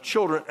this as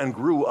children and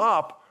grew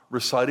up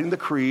reciting the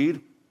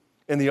creed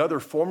and the other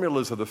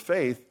formulas of the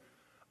faith,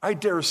 I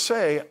dare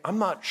say I'm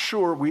not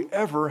sure we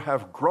ever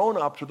have grown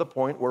up to the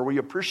point where we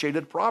appreciate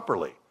it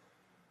properly.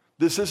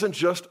 This isn't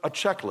just a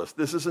checklist.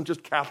 This isn't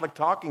just Catholic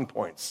talking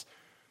points.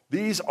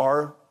 These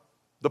are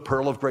the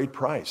pearl of great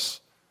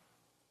price.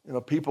 You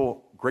know,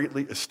 people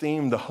greatly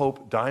esteem the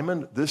Hope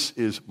Diamond. This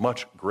is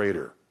much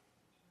greater.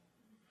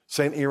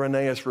 St.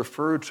 Irenaeus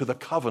referred to the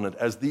covenant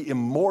as the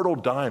immortal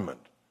diamond,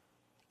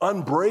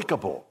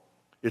 unbreakable.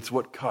 It's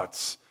what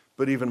cuts,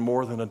 but even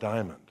more than a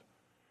diamond.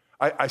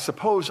 I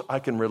suppose I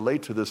can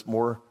relate to this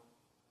more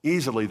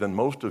easily than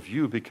most of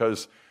you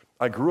because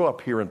I grew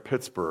up here in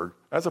Pittsburgh,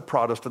 as a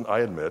Protestant,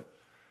 I admit,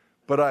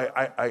 but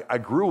I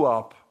grew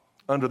up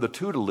under the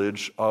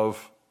tutelage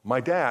of my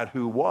dad,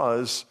 who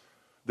was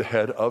the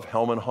head of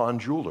Hahn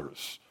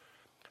Jewelers.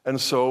 And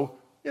so,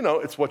 you know,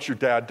 it's what your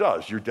dad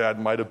does. Your dad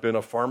might have been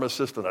a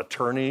pharmacist, an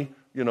attorney,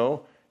 you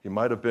know. He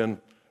might have been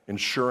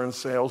insurance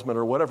salesman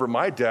or whatever.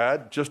 My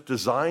dad just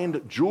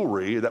designed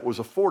jewelry that was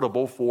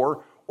affordable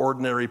for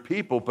ordinary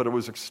people, but it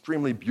was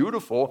extremely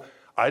beautiful.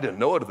 I didn't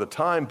know it at the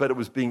time, but it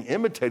was being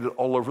imitated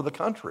all over the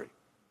country.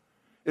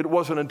 It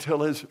wasn't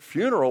until his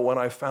funeral when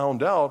I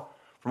found out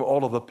from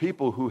all of the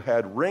people who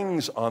had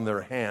rings on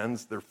their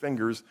hands, their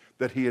fingers,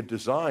 that he had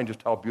designed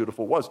just how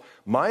beautiful it was.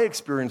 My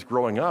experience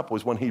growing up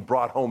was when he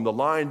brought home the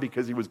line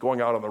because he was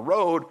going out on the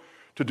road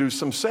to do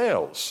some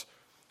sales.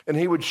 And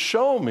he would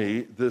show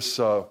me this,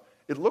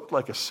 it looked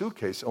like a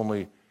suitcase,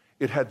 only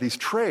it had these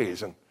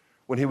trays. And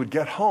when he would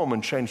get home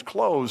and change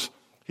clothes,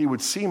 he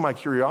would see my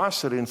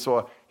curiosity, and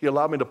so he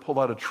allowed me to pull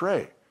out a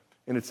tray.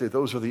 And he'd say,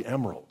 those are the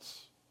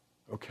emeralds.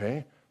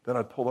 Okay? Then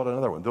I'd pull out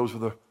another one. Those are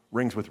the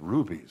rings with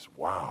rubies.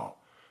 Wow.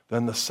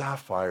 Then the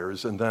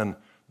sapphires, and then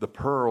the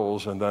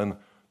pearls, and then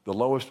the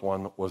lowest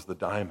one was the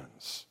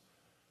diamonds.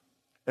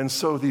 And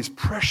so these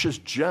precious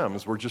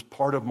gems were just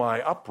part of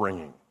my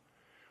upbringing.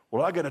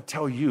 Well, I got to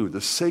tell you, the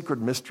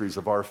sacred mysteries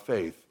of our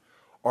faith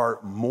are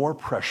more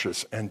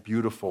precious and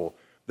beautiful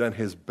than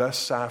his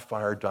best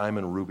sapphire,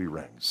 diamond, ruby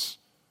rings.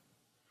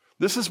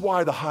 This is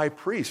why the high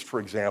priest, for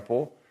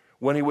example,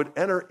 when he would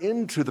enter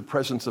into the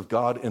presence of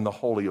God in the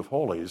Holy of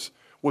Holies,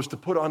 was to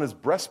put on his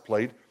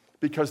breastplate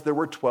because there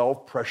were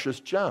 12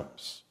 precious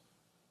gems.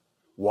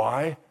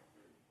 Why?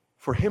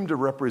 For him to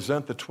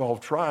represent the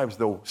 12 tribes,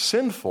 though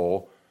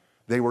sinful,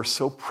 they were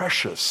so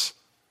precious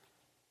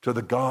to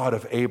the God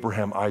of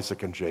Abraham,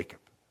 Isaac, and Jacob.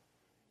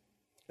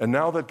 And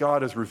now that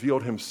God has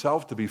revealed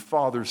himself to be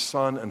Father,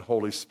 Son, and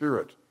Holy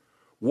Spirit,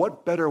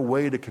 what better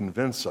way to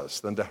convince us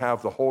than to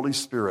have the Holy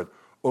Spirit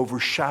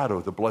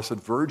overshadow the Blessed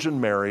Virgin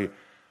Mary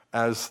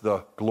as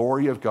the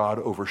glory of God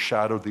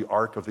overshadowed the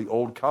Ark of the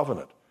Old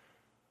Covenant,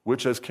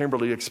 which, as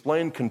Kimberly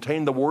explained,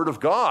 contained the Word of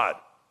God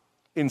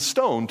in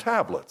stone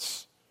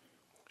tablets.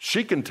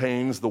 She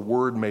contains the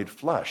Word made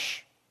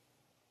flesh.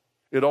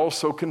 It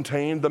also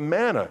contained the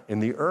manna in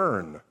the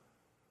urn.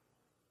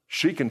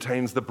 She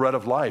contains the bread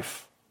of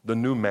life, the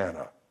new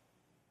manna.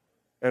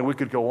 And we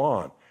could go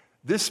on.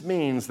 This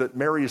means that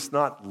Mary is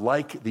not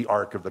like the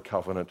Ark of the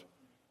Covenant.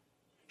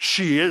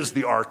 She is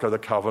the Ark of the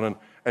Covenant,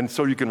 and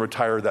so you can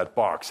retire that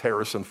box,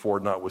 Harrison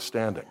Ford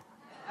notwithstanding.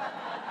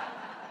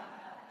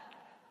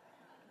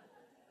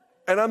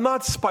 And I'm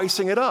not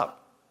spicing it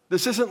up.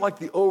 This isn't like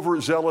the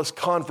overzealous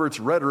converts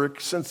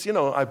rhetoric since,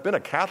 I've been a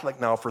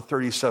Catholic now for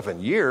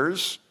 37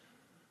 years.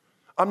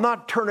 I'm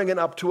not turning it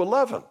up to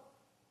 11.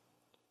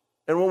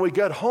 And when we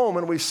get home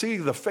and we see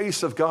the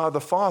face of God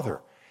the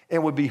Father,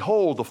 and we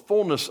behold the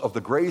fullness of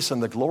the grace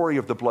and the glory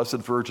of the Blessed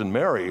Virgin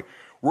Mary,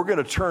 we're going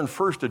to turn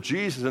first to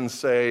Jesus and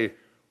say,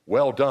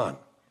 well done,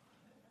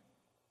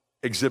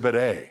 Exhibit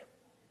A.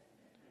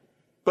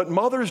 But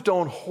mothers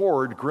don't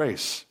hoard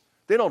grace.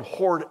 They don't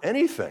hoard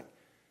anything.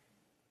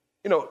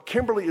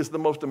 Kimberly is the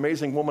most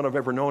amazing woman I've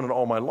ever known in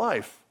all my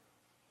life.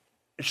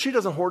 She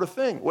doesn't hoard a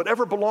thing.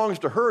 Whatever belongs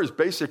to her is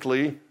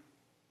basically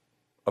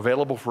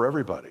available for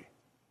everybody.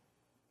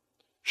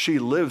 She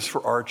lives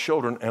for our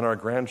children and our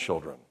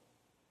grandchildren.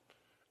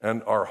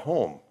 And our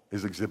home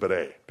is Exhibit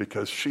A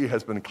because she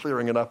has been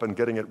clearing it up and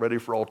getting it ready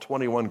for all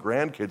 21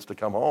 grandkids to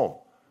come home.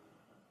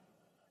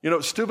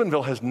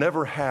 Steubenville has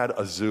never had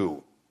a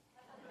zoo.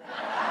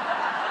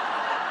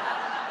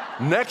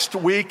 Next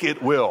week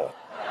it will.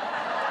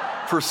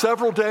 For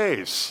several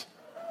days.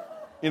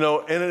 And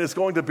it is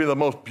going to be the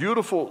most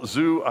beautiful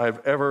zoo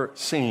I've ever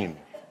seen.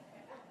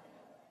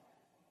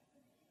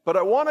 But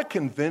I want to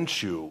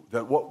convince you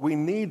that what we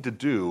need to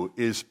do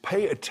is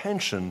pay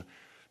attention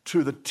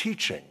to the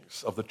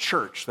teachings of the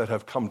church that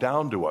have come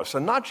down to us.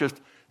 And not just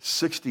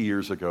 60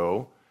 years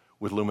ago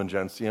with Lumen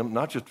Gentium,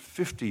 not just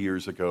 50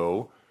 years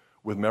ago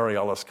with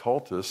Marialis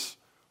Cultus,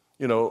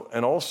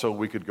 and also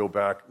we could go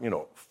back,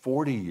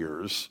 40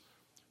 years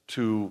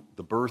to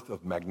the birth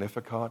of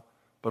Magnificat,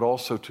 but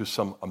also to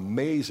some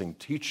amazing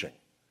teaching.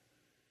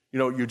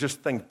 You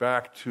just think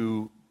back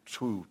to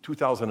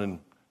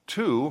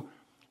 2002,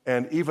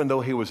 and even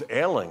though he was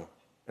ailing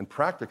and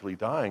practically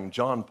dying,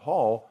 John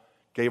Paul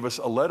gave us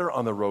a letter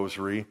on the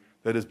rosary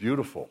that is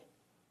beautiful.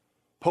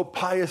 Pope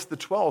Pius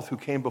XII, who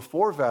came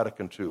before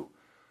Vatican II,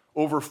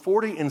 over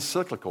 40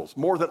 encyclicals,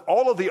 more than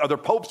all of the other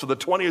popes of the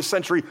 20th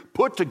century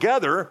put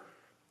together,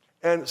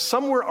 and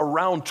somewhere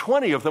around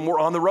 20 of them were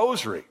on the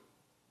rosary.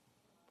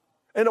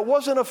 And it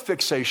wasn't a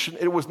fixation,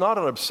 it was not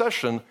an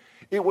obsession,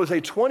 it was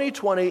a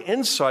 2020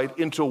 insight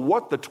into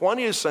what the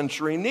 20th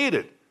century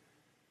needed.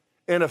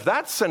 And if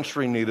that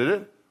century needed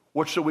it,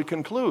 what should we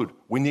conclude?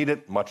 We need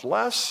it much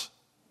less?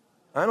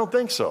 I don't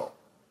think so.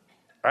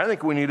 I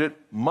think we need it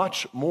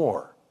much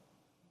more.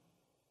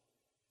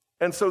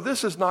 And so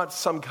this is not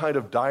some kind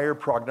of dire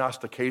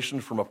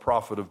prognostication from a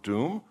prophet of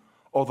doom,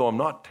 although I'm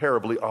not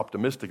terribly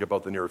optimistic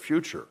about the near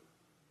future.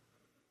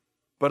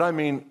 But I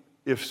mean,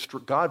 if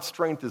God's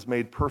strength is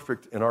made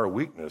perfect in our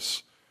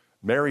weakness,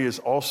 Mary is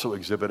also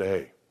exhibit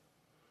A.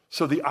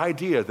 So the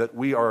idea that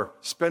we are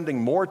spending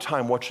more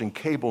time watching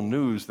cable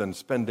news than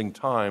spending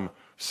time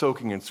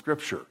soaking in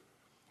Scripture,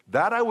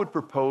 that I would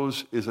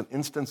propose is an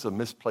instance of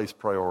misplaced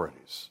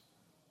priorities.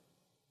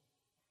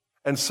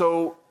 And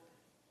so,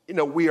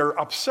 we are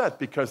upset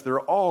because there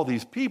are all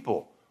these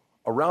people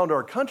around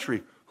our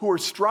country who are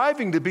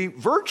striving to be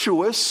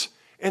virtuous,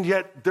 and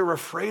yet they're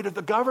afraid of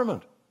the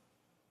government.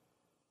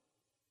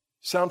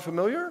 Sound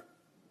familiar?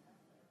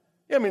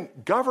 Yeah,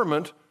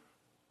 government,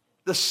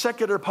 the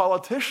secular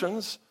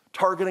politicians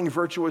targeting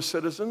virtuous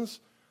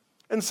citizens,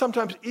 and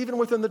sometimes even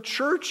within the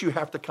church you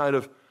have to kind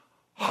of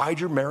hide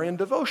your Marian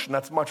devotion.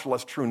 That's much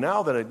less true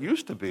now than it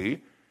used to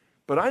be.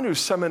 But I knew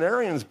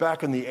seminarians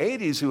back in the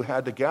 80s who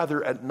had to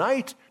gather at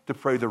night to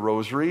pray the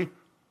rosary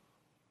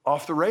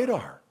off the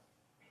radar.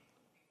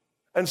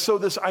 And so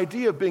this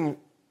idea of being,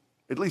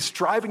 at least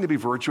striving to be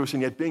virtuous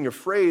and yet being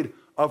afraid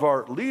of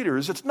our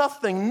leaders, it's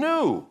nothing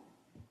new.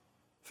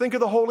 Think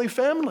of the Holy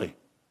Family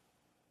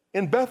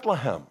in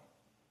Bethlehem.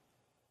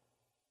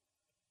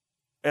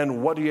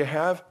 And what do you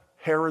have?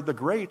 Herod the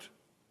Great.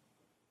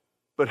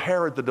 But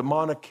Herod the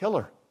demonic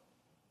killer,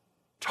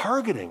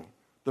 targeting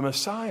the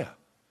Messiah.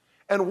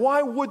 And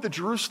why would the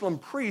Jerusalem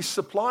priests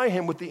supply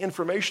him with the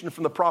information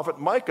from the prophet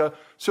Micah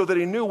so that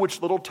he knew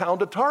which little town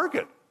to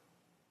target?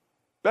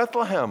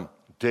 Bethlehem,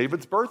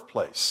 David's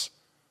birthplace.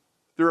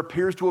 There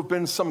appears to have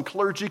been some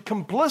clergy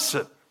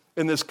complicit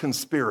in this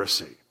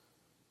conspiracy.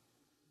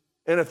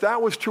 And if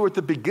that was true at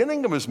the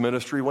beginning of his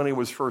ministry when he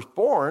was first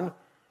born,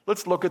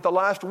 let's look at the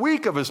last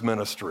week of his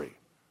ministry.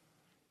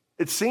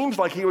 It seems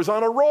like he was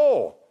on a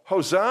roll.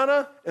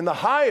 Hosanna in the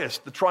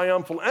highest, the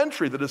triumphal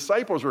entry. The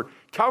disciples were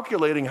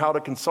calculating how to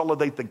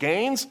consolidate the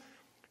gains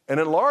and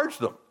enlarge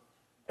them.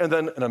 And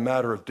then in a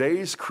matter of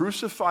days,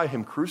 crucify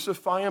him,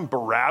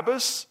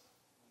 Barabbas.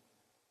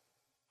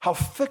 How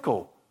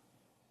fickle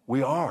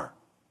we are.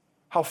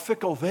 How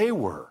fickle they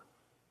were.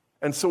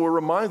 And so we're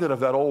reminded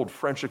of that old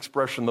French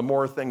expression, the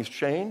more things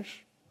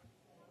change,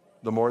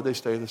 the more they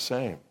stay the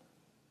same.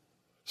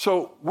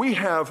 So we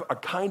have a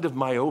kind of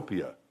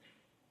myopia,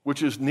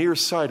 which is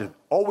nearsighted.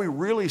 All we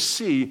really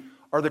see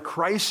are the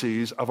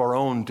crises of our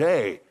own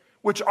day,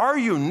 which are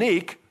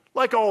unique,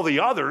 like all the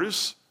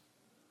others,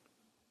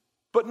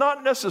 but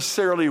not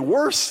necessarily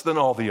worse than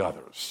all the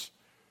others.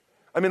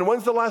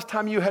 When's the last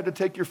time you had to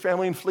take your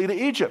family and flee to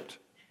Egypt?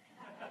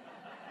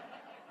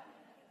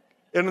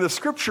 And in the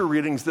scripture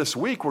readings this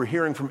week, we're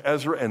hearing from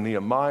Ezra and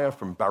Nehemiah,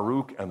 from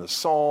Baruch and the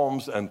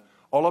Psalms, and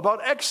all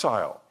about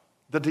exile,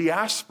 the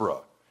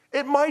diaspora.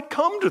 It might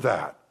come to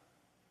that.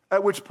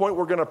 At which point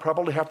we're going to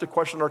probably have to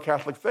question our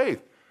Catholic faith.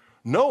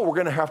 No, we're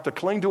going to have to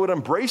cling to it,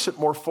 embrace it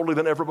more fully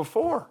than ever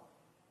before.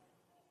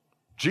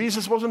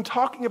 Jesus wasn't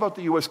talking about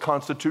the U.S.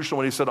 Constitution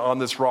when he said, "On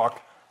this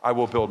rock I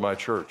will build my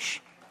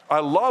church."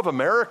 I love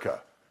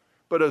America,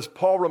 but as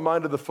Paul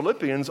reminded the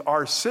Philippians,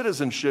 our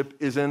citizenship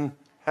is in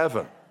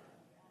heaven.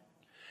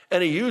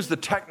 And he used the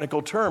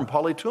technical term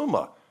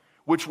politeuma,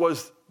 which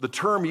was the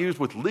term used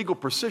with legal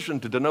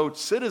precision to denote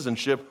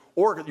citizenship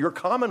or your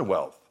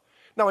commonwealth.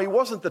 Now, he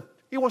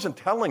wasn't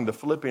telling the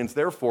Philippians,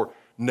 therefore,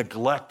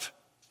 neglect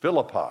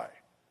Philippi.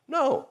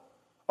 No,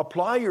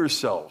 apply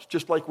yourselves,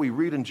 just like we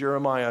read in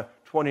Jeremiah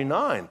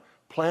 29.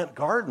 Plant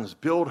gardens,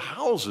 build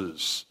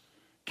houses,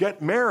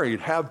 get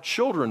married, have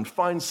children,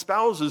 find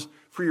spouses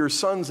for your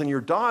sons and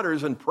your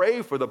daughters, and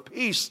pray for the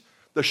peace,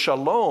 the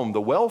shalom, the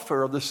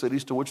welfare of the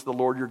cities to which the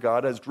Lord your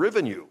God has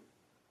driven you.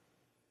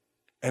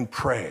 And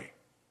pray.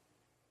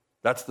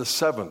 That's the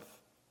seventh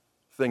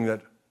thing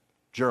that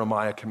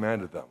Jeremiah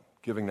commanded them,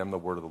 giving them the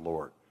word of the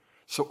Lord.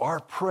 So our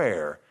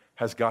prayer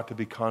has got to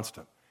be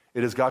constant.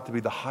 It has got to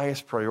be the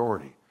highest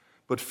priority.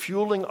 But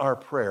fueling our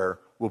prayer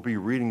will be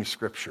reading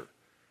Scripture.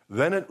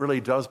 Then it really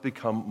does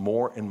become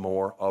more and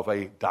more of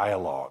a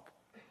dialogue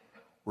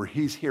where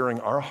he's hearing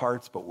our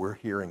hearts, but we're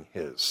hearing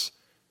his.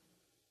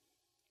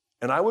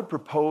 And I would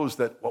propose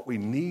that what we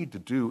need to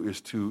do is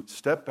to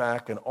step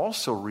back and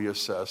also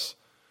reassess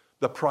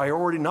the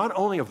priority not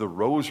only of the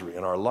rosary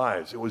in our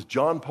lives. It was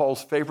John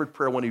Paul's favorite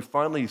prayer when he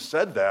finally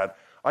said that.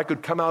 I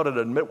could come out and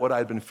admit what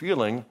I'd been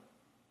feeling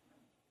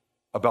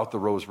about the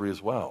rosary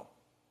as well.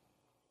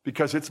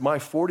 because it's my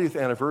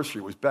 40th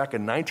anniversary. It was back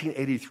in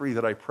 1983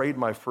 that I prayed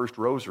my first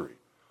rosary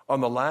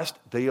on the last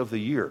day of the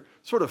year,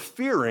 sort of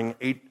fearing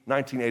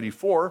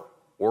 1984,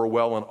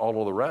 Orwell and all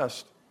of the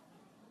rest.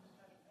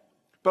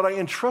 But I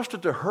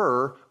entrusted to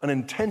her an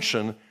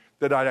intention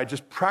that I had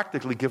just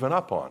practically given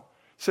up on.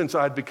 Since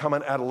I had become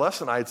an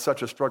adolescent, I had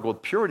such a struggle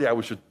with purity, I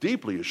was just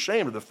deeply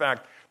ashamed of the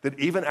fact that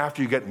even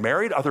after you get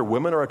married, other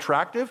women are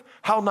attractive.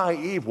 How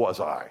naive was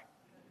I?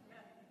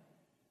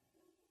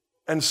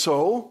 And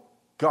so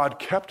God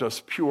kept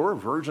us pure,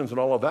 virgins and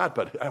all of that,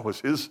 but that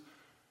was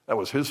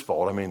his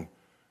fault. I mean,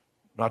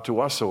 not to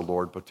us, O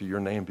Lord, but to your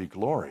name be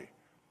glory.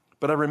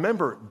 But I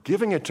remember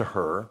giving it to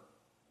her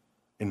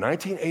in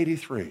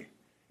 1983,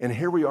 and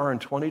here we are in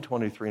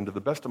 2023, and to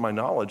the best of my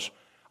knowledge,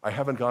 I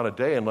haven't gone a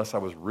day unless I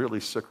was really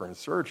sick or in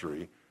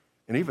surgery,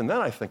 and even then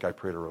I think I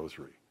prayed a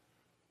rosary.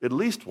 At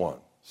least one,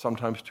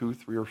 sometimes 2,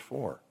 3, or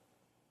 4.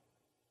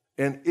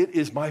 And it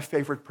is my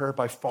favorite prayer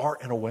by far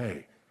and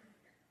away.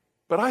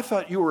 But I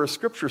thought you were a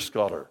scripture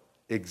scholar.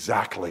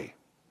 Exactly.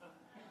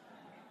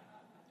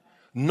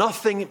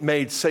 Nothing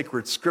made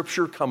sacred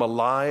scripture come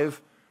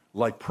alive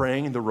like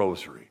praying the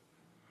rosary.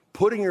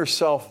 Putting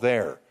yourself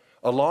there,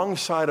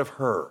 alongside of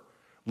her,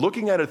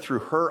 looking at it through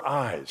her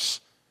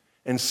eyes,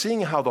 and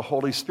seeing how the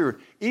Holy Spirit,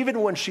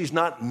 even when she's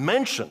not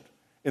mentioned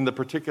in the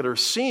particular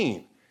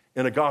scene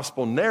in a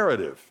gospel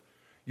narrative,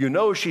 you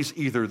know she's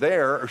either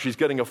there or she's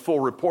getting a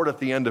full report at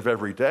the end of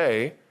every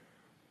day.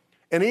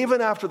 And even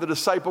after the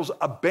disciples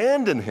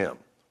abandon him,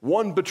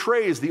 one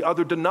betrays, the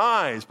other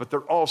denies, but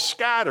they're all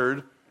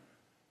scattered.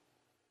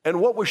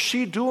 And what was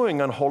she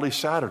doing on Holy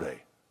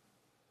Saturday?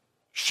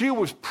 She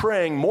was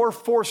praying more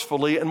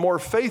forcefully and more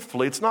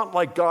faithfully. It's not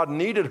like God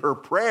needed her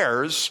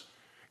prayers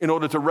in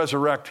order to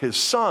resurrect his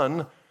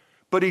son,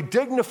 but he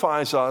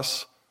dignifies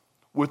us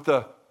with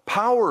the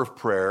power of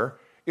prayer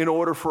in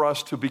order for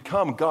us to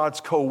become God's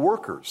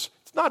co-workers.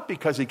 It's not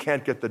because he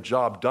can't get the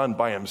job done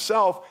by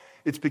himself.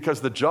 It's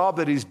because the job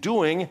that he's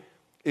doing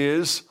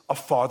is a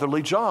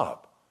fatherly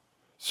job.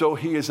 So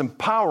he is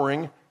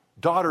empowering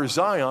daughter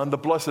Zion, the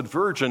Blessed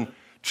Virgin,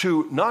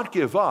 to not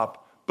give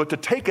up, but to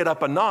take it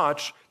up a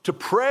notch, to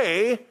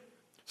pray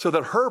so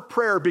that her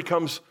prayer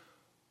becomes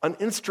an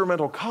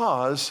instrumental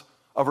cause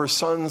of her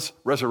son's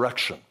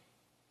resurrection.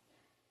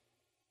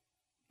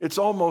 It's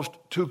almost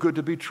too good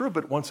to be true,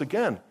 but once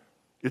again,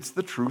 it's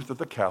the truth of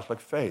the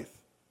Catholic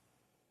faith.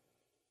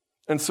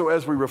 And so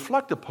as we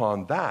reflect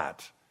upon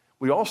that,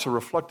 we also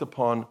reflect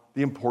upon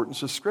the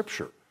importance of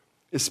Scripture,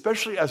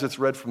 especially as it's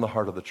read from the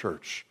heart of the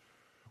church.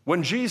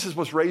 When Jesus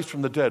was raised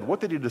from the dead,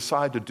 what did he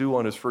decide to do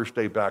on his first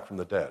day back from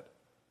the dead?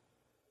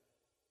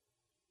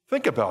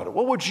 Think about it.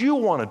 What would you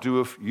want to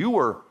do if you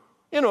were,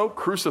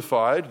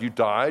 crucified, you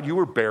died, you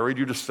were buried,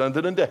 you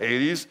descended into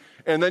Hades,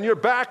 and then you're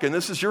back, and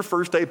this is your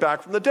first day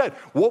back from the dead?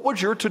 What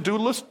would your to-do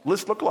list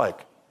look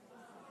like?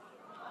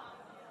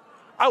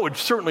 I would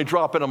certainly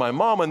drop into my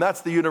mom, and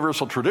that's the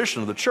universal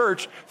tradition of the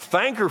church.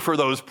 Thank her for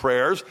those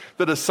prayers.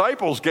 The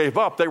disciples gave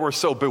up. They were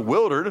so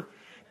bewildered,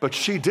 but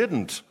she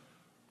didn't.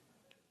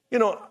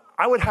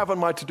 I would have on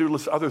my to-do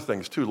list other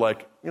things too,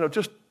 like,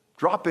 just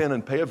drop in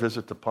and pay a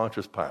visit to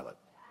Pontius Pilate.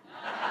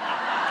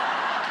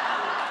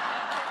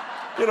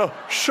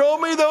 Show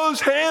me those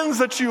hands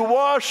that you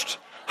washed.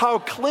 How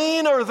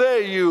clean are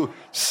they, you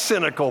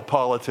cynical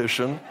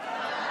politician?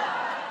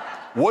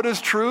 What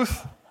is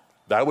truth?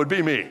 That would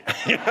be me.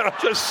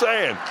 Just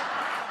saying.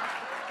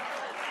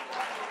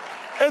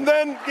 And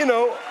then,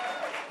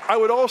 I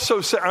would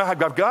also say, I've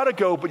got to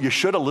go, but you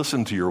should have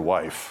listened to your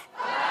wife.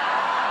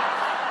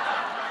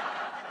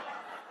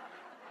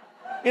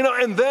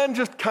 And then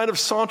just kind of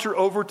saunter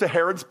over to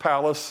Herod's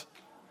palace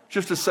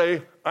just to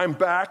say, I'm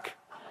back,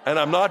 and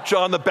I'm not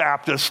John the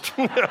Baptist.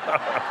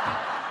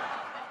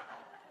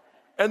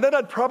 And then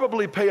I'd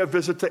probably pay a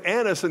visit to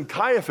Annas and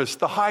Caiaphas,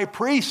 the high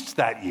priests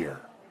that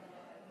year,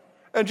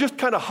 and just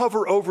kind of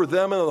hover over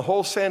them and the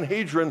whole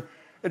Sanhedrin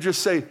and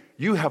just say,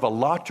 you have a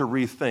lot to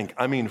rethink.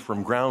 I mean,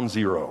 from ground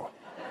zero.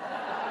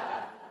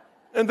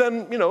 And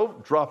then,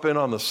 drop in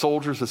on the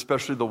soldiers,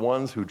 especially the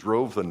ones who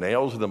drove the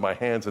nails into my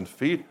hands and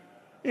feet.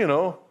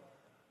 You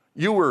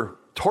were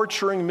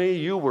torturing me.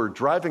 You were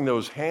driving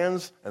those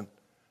nails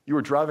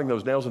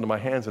into my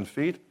hands and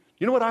feet.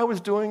 You know what I was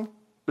doing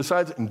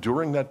besides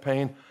enduring that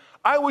pain?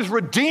 I was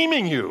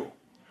redeeming you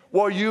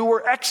while you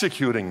were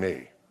executing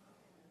me.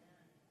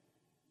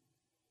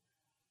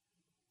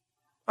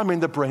 I mean,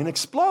 the brain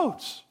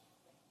explodes,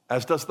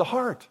 as does the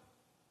heart.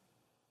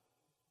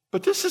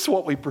 But this is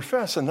what we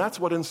profess, and that's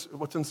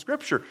what's in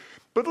Scripture.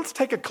 But let's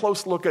take a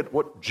close look at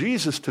what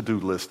Jesus' to-do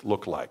list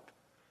looked like.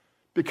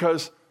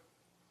 Because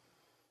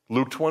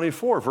Luke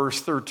 24,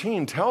 verse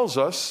 13, tells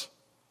us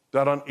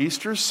that on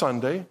Easter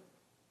Sunday,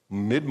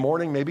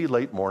 mid-morning, maybe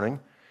late morning,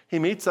 he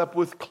meets up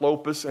with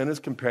Clopas and his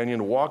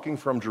companion walking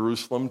from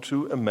Jerusalem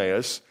to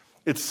Emmaus.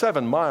 It's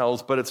 7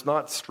 miles, but it's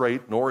not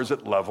straight, nor is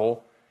it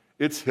level.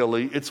 It's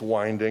hilly, it's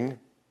winding.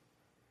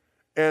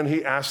 And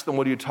he asked them,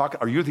 what are you talking?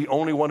 Are you the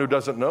only one who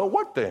doesn't know?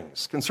 What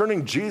things?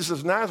 Concerning Jesus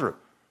of Nazareth.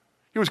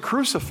 He was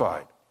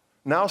crucified.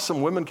 Now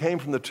some women came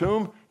from the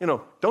tomb.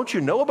 Don't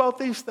you know about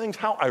these things?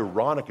 How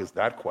ironic is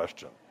that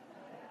question?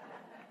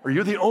 Are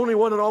you the only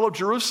one in all of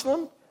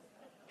Jerusalem?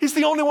 He's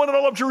the only one in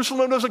all of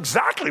Jerusalem who knows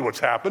exactly what's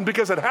happened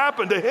because it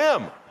happened to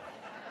him.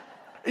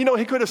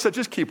 He could have said,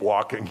 just keep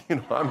walking.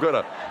 I'm going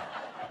to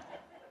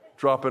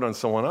drop in on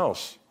someone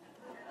else.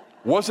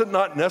 Was it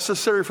not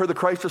necessary for the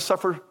Christ to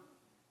suffer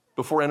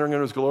before entering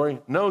into his glory?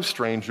 No,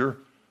 stranger.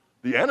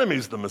 The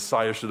enemies of the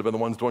Messiah should have been the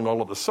ones doing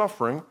all of the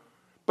suffering.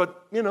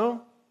 But,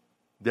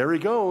 there he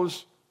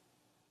goes.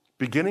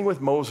 Beginning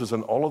with Moses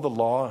and all of the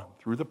law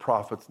through the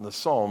prophets and the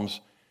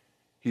Psalms,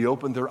 he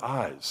opened their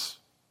eyes.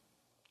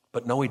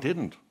 But no, he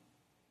didn't.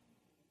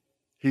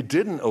 He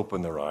didn't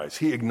open their eyes.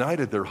 He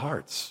ignited their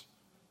hearts.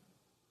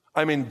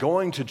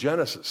 Going to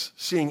Genesis,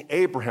 seeing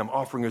Abraham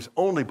offering his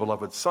only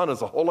beloved son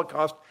as a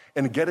holocaust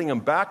and getting him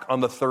back on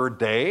the third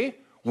day,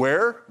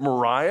 where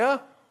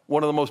Moriah,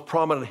 one of the most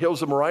prominent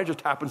hills of Moriah,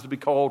 just happens to be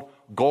called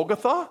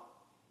Golgotha.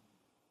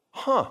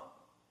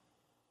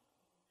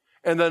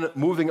 And then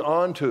moving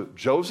on to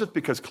Joseph,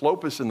 because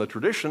Clopas in the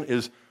tradition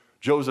is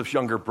Joseph's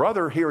younger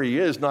brother. Here he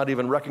is, not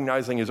even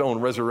recognizing his own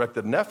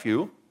resurrected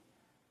nephew.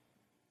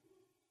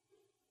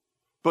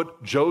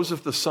 But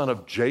Joseph, the son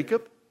of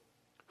Jacob,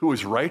 who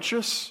is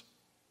righteous,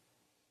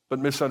 but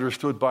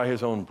misunderstood by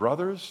his own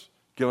brothers,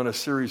 given a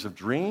series of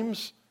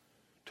dreams,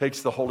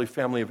 takes the Holy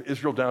Family of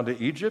Israel down to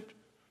Egypt.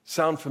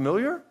 Sound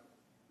familiar?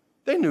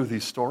 They knew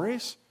these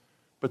stories.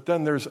 But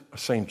then there's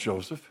Saint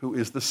Joseph, who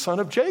is the son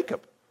of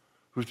Jacob,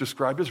 who's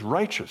described as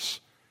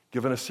righteous,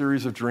 given a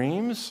series of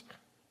dreams,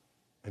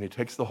 and he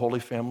takes the Holy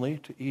Family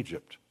to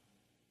Egypt.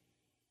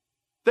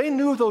 They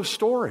knew those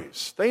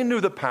stories. They knew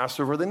the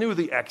Passover. They knew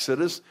the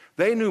Exodus.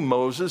 They knew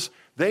Moses.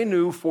 They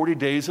knew 40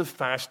 days of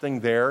fasting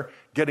there,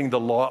 getting the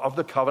law of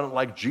the covenant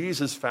like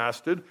Jesus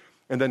fasted,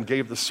 and then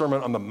gave the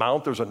Sermon on the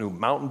Mount. There's a new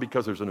mountain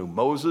because there's a new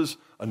Moses,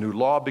 a new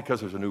law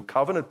because there's a new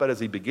covenant. But as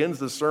he begins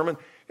the sermon,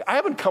 I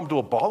haven't come to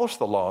abolish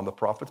the law and the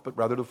prophets, but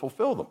rather to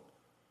fulfill them.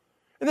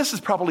 And this is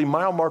probably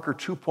mile marker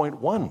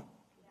 2.1.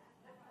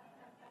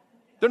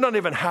 They're not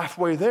even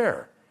halfway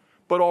there.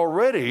 But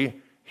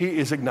already he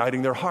is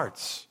igniting their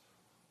hearts.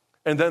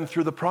 And then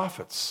through the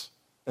prophets.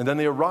 And then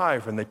they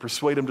arrive and they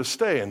persuade him to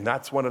stay. And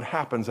that's when it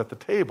happens at the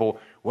table.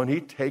 When he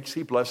takes,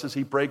 he blesses,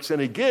 he breaks,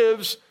 and he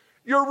gives.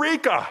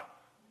 Eureka!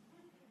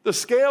 The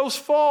scales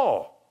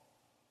fall.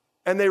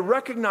 And they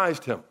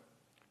recognized him.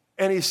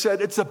 And he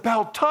said, it's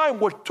about time.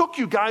 What took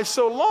you guys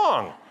so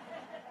long?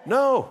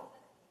 No.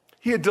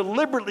 He had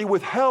deliberately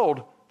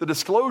withheld the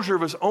disclosure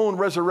of his own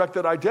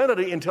resurrected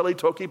identity until he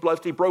took, he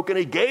blessed, he broke, and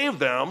he gave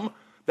them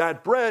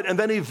that bread. And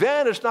then he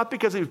vanished, not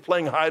because he was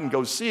playing hide and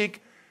go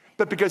seek,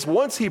 but because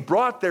once he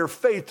brought their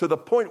faith to the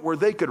point where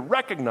they could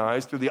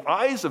recognize through the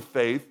eyes of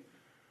faith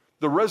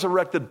the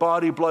resurrected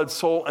body, blood,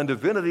 soul, and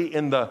divinity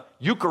in the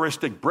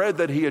Eucharistic bread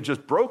that he had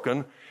just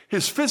broken,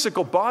 his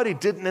physical body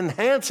didn't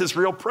enhance his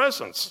real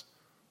presence.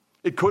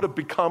 It could have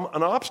become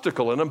an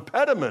obstacle, an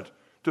impediment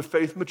to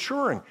faith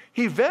maturing.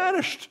 He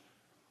vanished.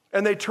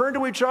 And they turned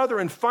to each other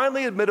and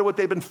finally admitted what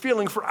they'd been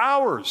feeling for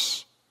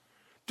hours.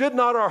 Did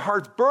not our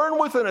hearts burn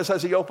within us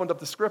as he opened up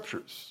the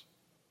scriptures?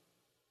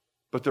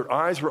 But their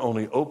eyes were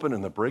only open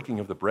in the breaking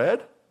of the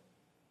bread?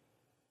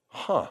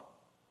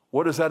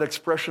 What does that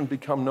expression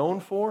become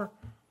known for?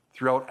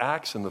 Throughout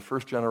Acts in the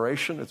first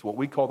generation, it's what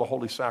we call the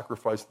holy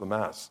sacrifice of the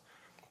Mass.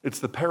 It's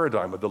the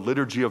paradigm of the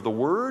liturgy of the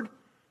Word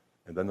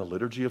and then the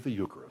liturgy of the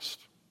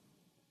Eucharist.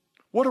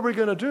 What are we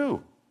going to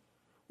do?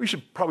 We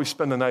should probably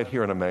spend the night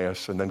here in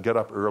Emmaus and then get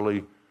up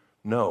early.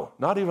 No,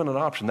 not even an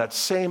option. That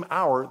same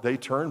hour, they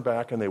turned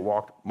back and they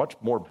walked much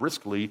more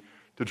briskly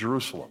to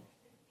Jerusalem.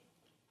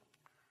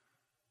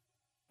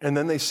 And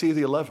then they see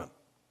the 11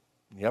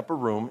 in the upper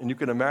room, and you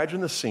can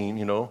imagine the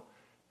scene,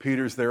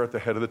 Peter's there at the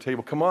head of the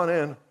table. Come on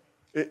in.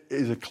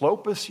 Is it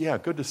Clopas? Yeah,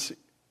 good to see.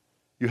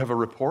 You have a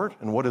report?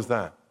 And what is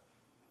that?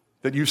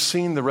 That you've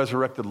seen the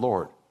resurrected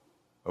Lord.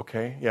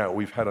 Okay, yeah,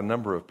 we've had a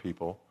number of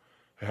people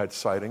who had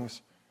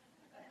sightings.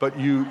 But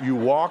you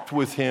walked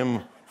with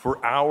him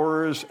for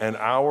hours and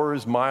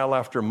hours, mile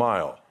after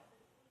mile.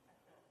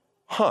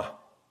 I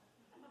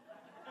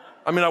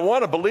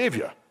want to believe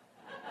you.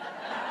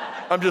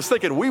 I'm just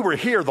thinking, we were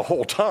here the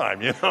whole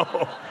time,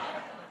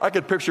 I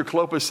could picture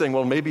Clopas saying,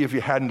 well, maybe if you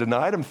hadn't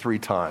denied him 3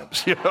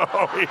 times, he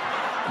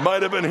might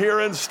have been here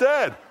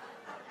instead.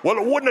 Well,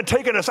 it wouldn't have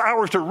taken us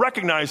hours to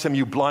recognize him,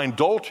 you blind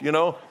dolt,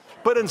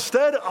 But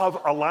instead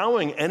of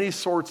allowing any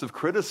sorts of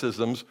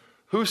criticisms,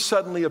 who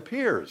suddenly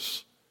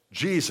appears?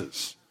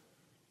 Jesus.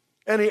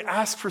 And he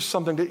asked for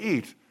something to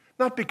eat,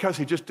 not because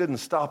he just didn't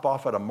stop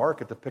off at a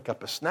market to pick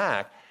up a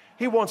snack.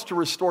 He wants to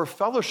restore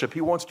fellowship.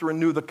 He wants to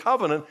renew the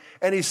covenant,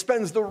 and he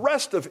spends the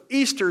rest of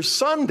Easter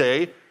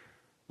Sunday,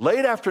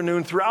 late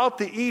afternoon, throughout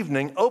the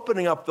evening,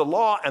 opening up the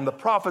law and the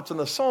prophets and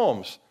the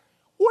Psalms.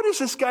 What is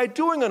this guy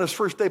doing on his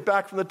first day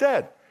back from the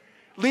dead?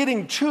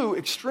 Leading 2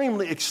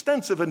 extremely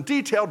extensive and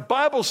detailed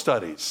Bible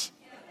studies.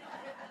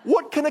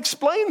 What can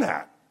explain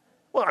that?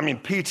 Well,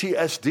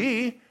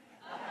 PTSD.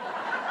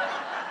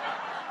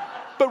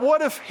 But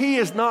what if he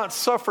is not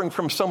suffering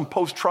from some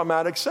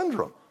post-traumatic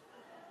syndrome?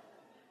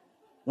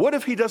 What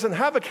if he doesn't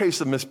have a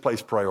case of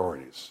misplaced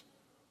priorities?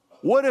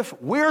 What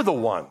if we're the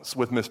ones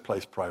with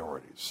misplaced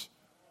priorities?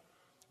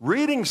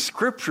 Reading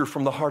Scripture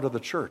from the heart of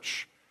the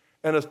church.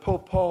 And as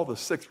Pope Paul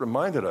VI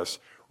reminded us,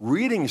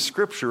 reading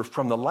Scripture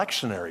from the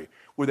lectionary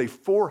with a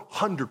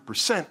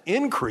 400%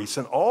 increase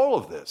in all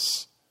of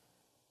this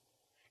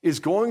is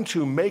going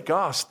to make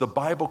us the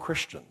Bible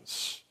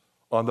Christians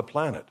on the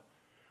planet,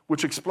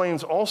 which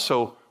explains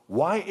also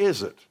why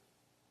is it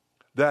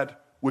that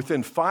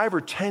within 5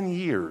 or 10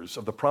 years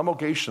of the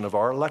promulgation of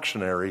our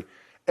lectionary,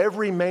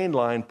 every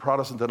mainline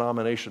Protestant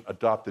denomination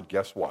adopted,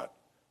 guess what?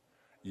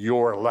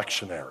 Your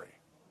lectionary.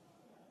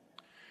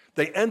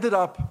 They ended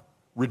up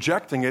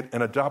rejecting it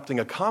and adopting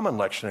a common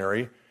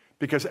lectionary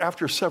because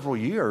after several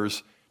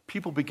years,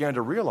 people began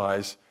to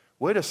realize,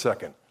 wait a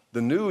second,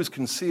 the new is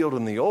concealed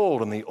in the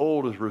old and the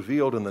old is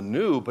revealed in the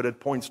new, but it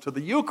points to the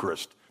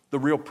Eucharist, the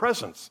real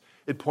presence.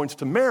 It points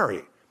to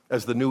Mary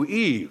as the new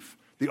Eve,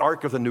 the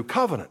Ark of the New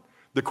Covenant,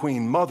 the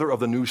Queen Mother of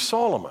the new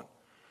Solomon.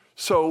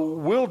 So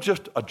we'll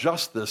just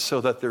adjust this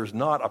so that there's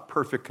not a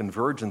perfect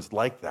convergence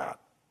like that.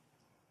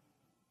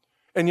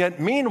 And yet,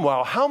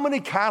 meanwhile, how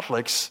many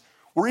Catholics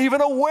were even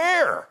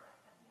aware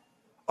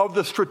of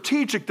the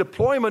strategic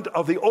deployment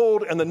of the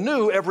old and the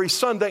new every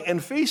Sunday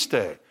and feast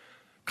day?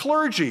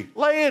 Clergy,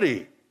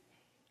 laity.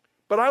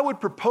 But I would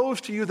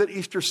propose to you that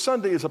Easter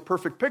Sunday is a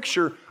perfect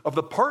picture of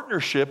the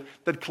partnership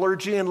that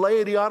clergy and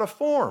laity ought to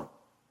form.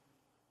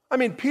 I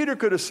mean, Peter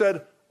could have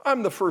said,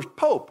 I'm the first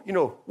pope.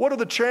 What are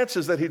the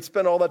chances that he'd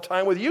spend all that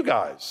time with you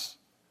guys?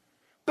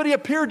 But he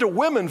appeared to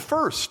women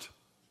first.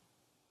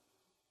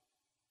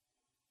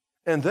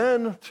 And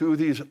then to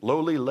these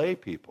lowly lay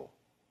people.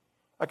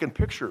 I can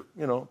picture,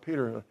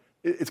 Peter,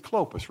 it's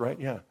Clopas, right?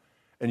 Yeah.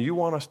 And you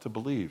want us to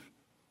believe.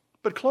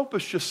 But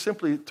Clopas just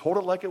simply told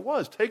it like it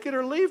was. Take it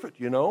or leave it,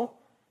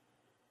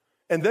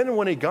 And then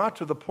when he got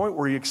to the point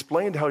where he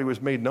explained how he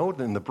was made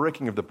known in the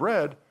breaking of the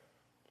bread,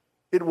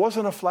 it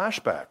wasn't a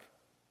flashback.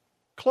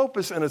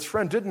 Clopas and his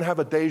friend didn't have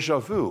a deja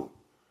vu.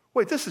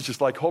 Wait, this is just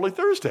like Holy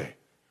Thursday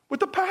with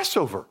the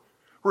Passover,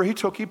 where he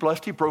took, he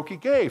blessed, he broke, he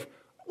gave.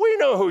 We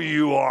know who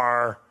you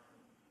are.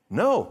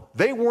 No,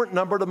 they weren't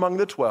numbered among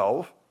the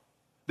 12.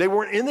 They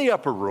weren't in the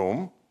upper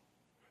room.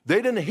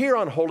 They didn't hear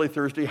on Holy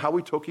Thursday how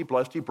he took, he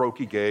blessed, he broke,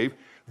 he gave.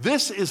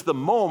 This is the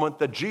moment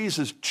that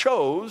Jesus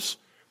chose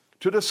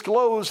to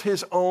disclose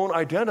his own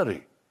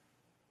identity,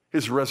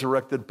 his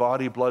resurrected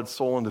body, blood,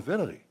 soul, and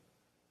divinity.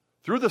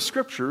 Through the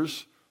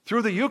Scriptures,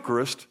 through the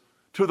Eucharist,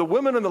 to the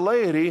women and the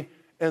laity,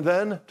 and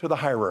then to the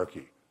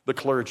hierarchy, the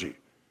clergy.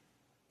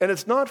 And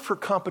it's not for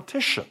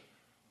competition.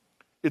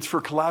 It's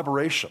for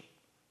collaboration.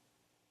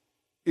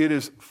 It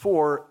is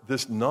for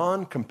this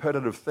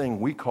non-competitive thing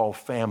we call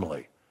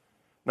family.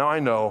 Now, I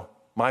know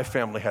my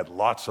family had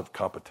lots of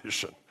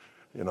competition,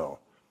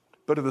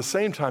 But at the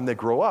same time, they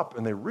grow up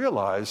and they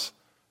realize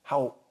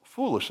how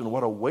foolish and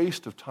what a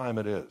waste of time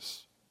it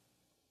is.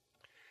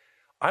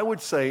 I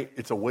would say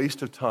it's a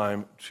waste of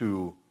time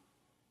to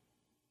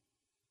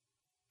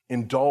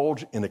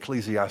indulge in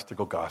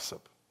ecclesiastical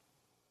gossip.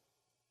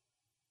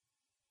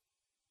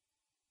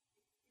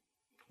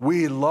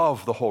 We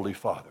love the Holy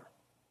Father.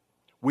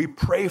 We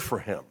pray for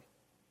him.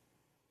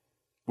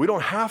 We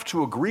don't have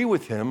to agree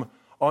with him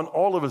on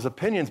all of his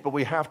opinions, but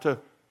we have to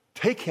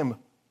take him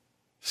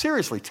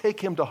seriously, take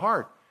him to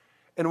heart.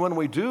 And when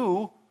we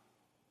do,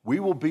 we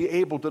will be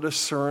able to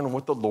discern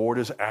what the Lord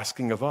is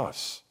asking of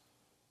us.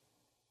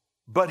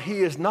 But he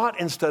is not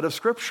instead of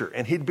Scripture,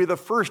 and he'd be the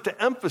first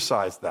to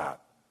emphasize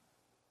that.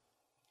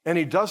 And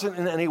he doesn't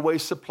in any way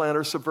supplant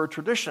or subvert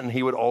tradition.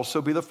 He would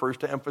also be the first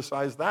to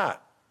emphasize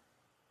that.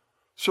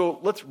 So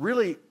let's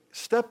really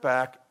step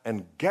back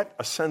and get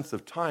a sense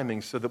of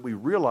timing so that we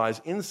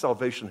realize in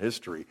salvation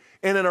history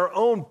and in our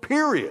own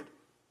period,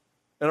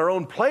 in our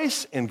own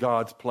place in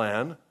God's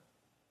plan,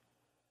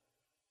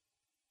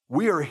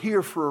 we are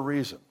here for a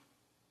reason,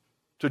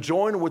 to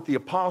join with the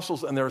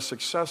apostles and their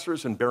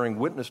successors in bearing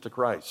witness to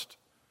Christ.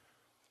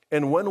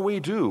 And when we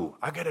do,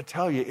 I got to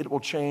tell you, it will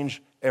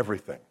change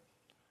everything.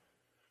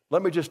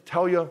 Let me just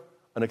tell you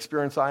an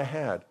experience I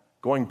had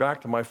going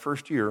back to my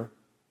first year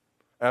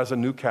as a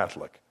new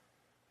Catholic.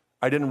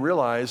 I didn't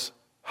realize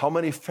how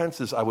many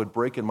fences I would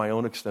break in my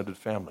own extended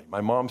family. My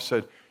mom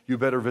said, you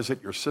better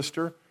visit your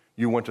sister.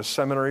 You went to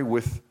seminary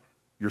with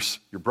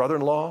your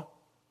brother-in-law.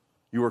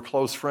 You were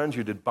close friends.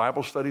 You did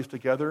Bible studies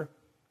together.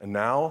 And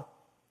now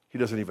he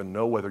doesn't even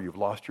know whether you've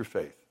lost your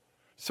faith.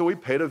 So we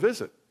paid a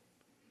visit.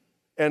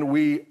 And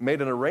we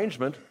made an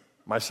arrangement.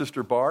 My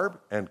sister Barb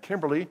and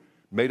Kimberly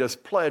made us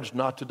pledge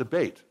not to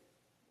debate.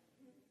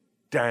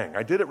 Dang,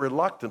 I did it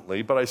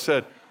reluctantly, but I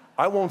said,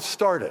 I won't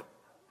start it.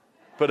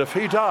 But if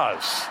he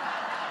does,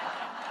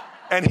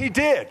 and he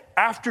did,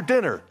 after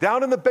dinner,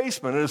 down in the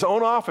basement in his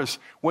own office,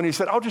 when he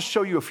said, I'll just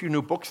show you a few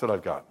new books that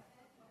I've got.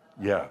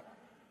 Yeah.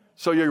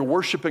 So you're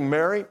worshiping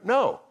Mary?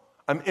 No,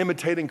 I'm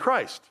imitating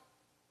Christ.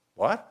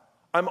 What?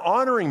 I'm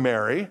honoring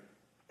Mary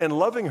and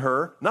loving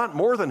her, not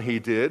more than he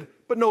did,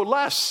 but no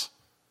less.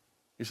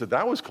 He said,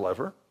 that was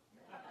clever.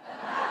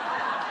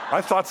 I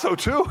thought so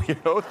too,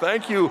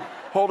 Thank you,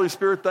 Holy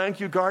Spirit.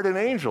 Thank you, guardian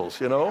angels,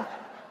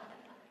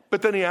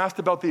 But then he asked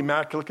about the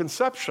Immaculate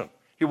Conception.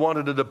 He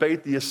wanted to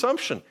debate the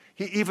Assumption.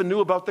 He even knew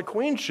about the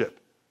queenship.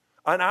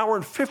 An hour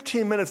and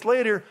 15 minutes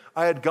later,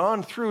 I had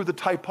gone through the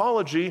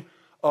typology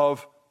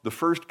of the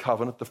first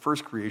covenant, the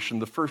first creation,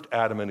 the first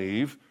Adam and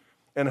Eve,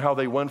 and how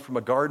they went from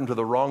a garden to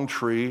the wrong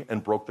tree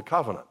and broke the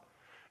covenant.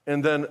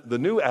 And then the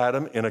new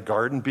Adam in a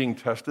garden being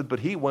tested, but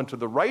he went to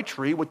the right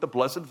tree with the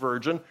Blessed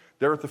Virgin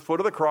there at the foot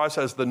of the cross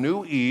as the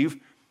new Eve,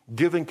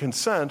 giving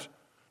consent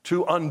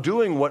to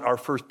undoing what our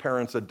first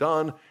parents had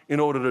done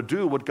in order to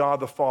do what God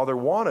the Father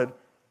wanted.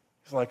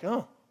 He's like,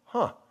 oh,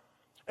 huh.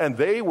 And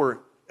they were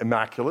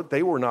immaculate.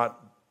 They were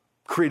not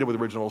created with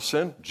original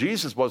sin.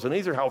 Jesus wasn't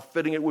either. How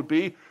fitting it would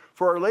be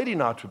for Our Lady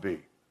not to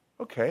be.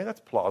 Okay, that's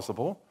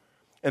plausible.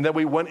 And then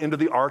we went into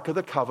the Ark of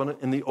the Covenant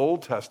in the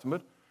Old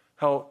Testament,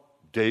 how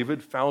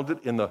David found it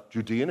in the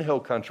Judean hill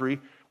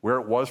country, where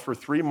it was for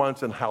 3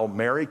 months, and how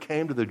Mary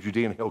came to the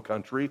Judean hill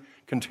country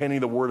containing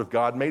the Word of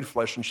God made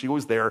flesh, and she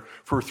was there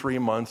for 3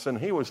 months, and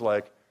he was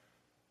like,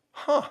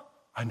 huh,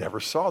 I never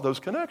saw those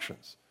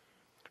connections.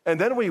 And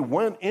then we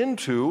went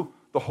into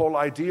the whole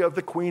idea of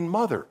the Queen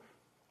Mother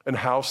and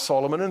how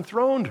Solomon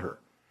enthroned her,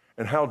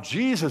 and how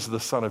Jesus, the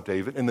son of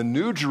David, in the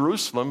New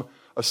Jerusalem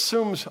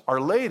assumes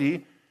Our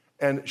Lady,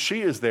 and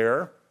she is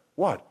there,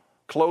 what?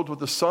 Clothed with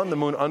the sun, the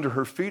moon under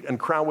her feet, and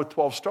crowned with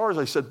 12 stars.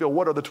 I said, Bill,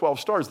 what are the 12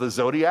 stars? The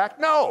zodiac?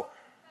 No,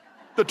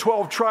 the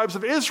 12 tribes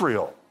of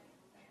Israel.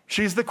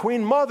 She's the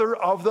Queen Mother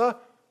of the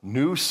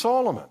new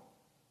Solomon.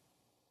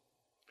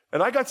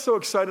 And I got so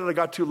excited, I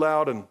got too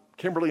loud, and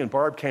Kimberly and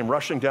Barb came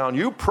rushing down.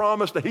 You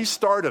promised that he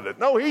started it.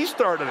 No, he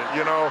started it,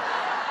 you know.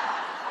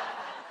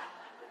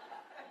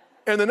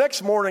 And the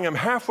next morning, I'm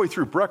halfway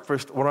through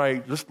breakfast when I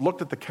just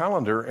looked at the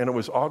calendar, and it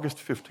was August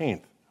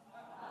 15th.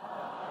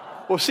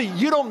 Well, see,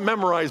 you don't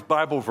memorize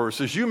Bible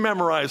verses. You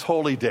memorize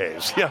holy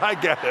days. Yeah, I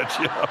get it.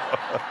 You know.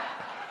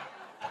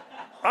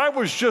 I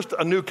was just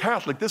a new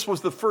Catholic. This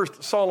was the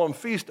first solemn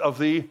feast of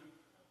the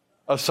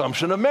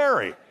Assumption of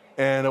Mary.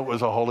 And it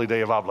was a holy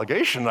day of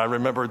obligation. I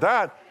remember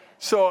that.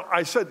 So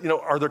I said, you know,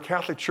 are there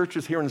Catholic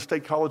churches here in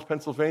State College,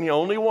 Pennsylvania?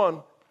 Only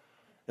one.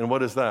 And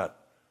what is that?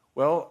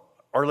 Well,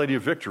 Our Lady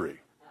of Victory.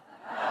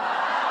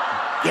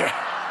 Yeah.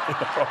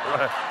 All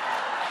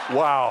right.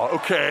 Wow,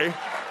 okay.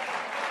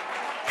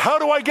 How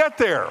do I get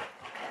there?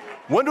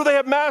 When do they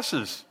have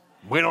masses?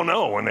 We don't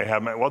know when they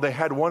have masses. Well, they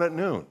had one at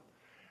noon.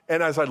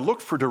 And as I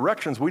looked for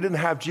directions, we didn't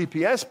have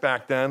GPS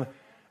back then.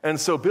 And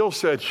so Bill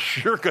said,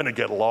 you're going to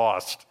get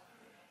lost.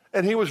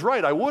 And he was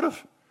right, I would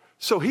have.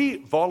 So he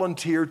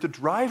volunteered to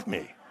drive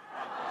me.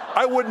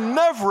 I would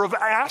never have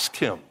asked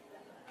him.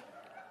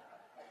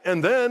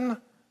 And then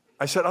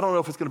I said, I don't know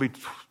if it's going to be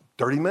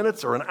 30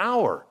 minutes or an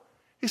hour.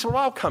 He said,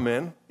 well, I'll come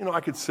in. You know,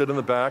 I could sit in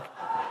the back.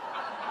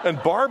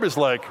 And Barb is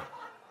like,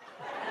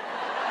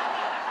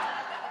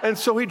 and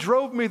so he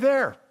drove me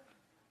there.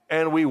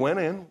 And we went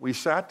in, we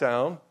sat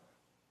down,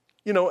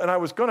 you know, and I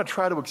was going to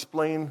try to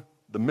explain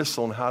the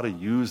missal and how to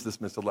use this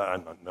missal.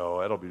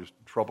 No, that'll be just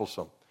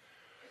troublesome.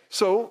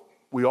 So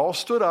we all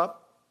stood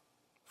up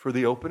for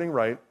the opening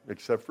rite,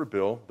 except for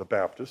Bill, the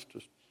Baptist,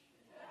 just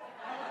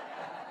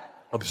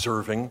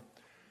observing.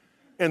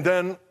 And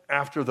then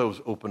after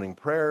those opening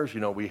prayers,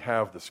 you know, we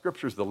have the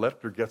scriptures. The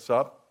lector gets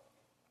up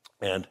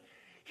and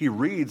he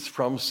reads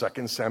from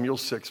 2 Samuel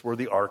 6, where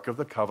the Ark of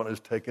the Covenant is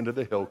taken to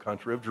the hill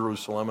country of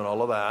Jerusalem and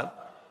all of that.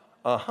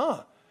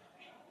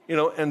 You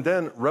know, and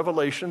then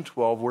Revelation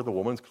 12, where the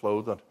woman's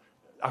clothed.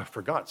 I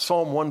forgot,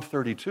 Psalm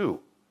 132.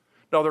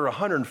 Now, there are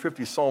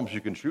 150 psalms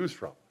you can choose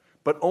from,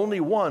 but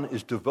only one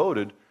is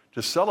devoted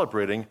to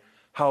celebrating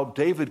how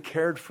David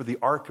cared for the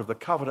Ark of the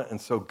Covenant, and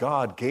so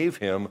God gave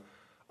him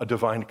a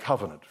divine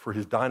covenant for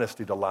his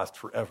dynasty to last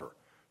forever,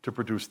 to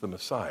produce the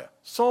Messiah.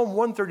 Psalm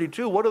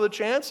 132, what are the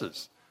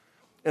chances?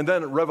 And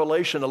then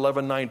Revelation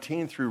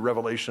 11:19 through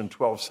Revelation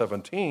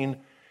 12:17,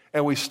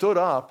 and we stood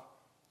up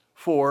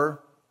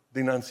for the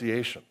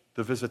Annunciation,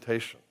 the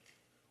visitation,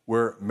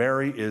 where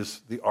Mary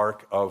is the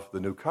Ark of the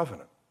New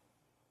Covenant.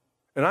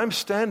 And I'm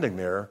standing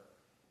there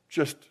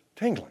just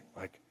tingling,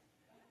 like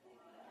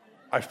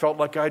I felt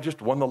like I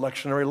just won the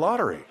lectionary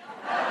lottery.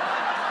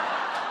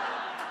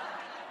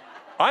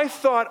 I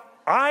thought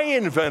I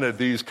invented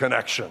these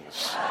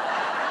connections.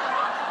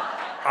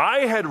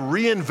 I had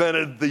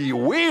reinvented the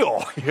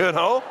wheel, you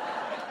know?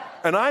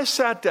 And I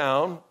sat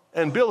down,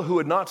 and Bill, who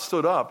had not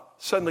stood up,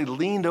 suddenly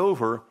leaned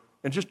over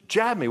and just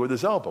jabbed me with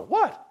his elbow.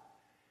 What?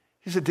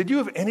 He said, did you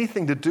have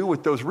anything to do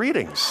with those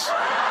readings?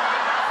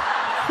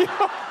 You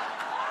know?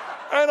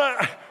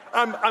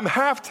 And I'm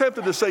half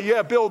tempted to say,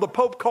 yeah, Bill, the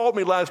Pope called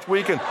me last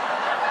week and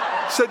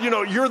said, you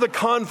know, you're the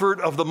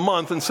convert of the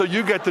month, and so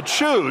you get to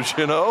choose,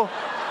 you know?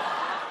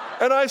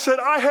 And I said,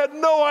 I had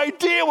no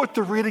idea what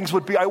the readings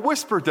would be. I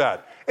whispered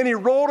that. And he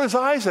rolled his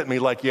eyes at me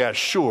like, yeah,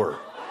 sure.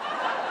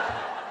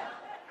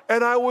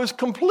 And I was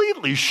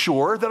completely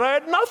sure that I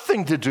had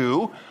nothing to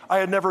do. I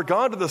had never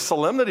gone to the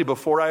solemnity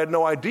before. I had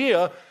no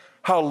idea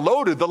how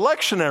loaded the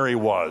lectionary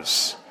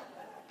was.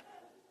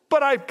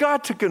 But I've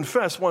got to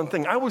confess one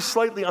thing. I was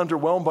slightly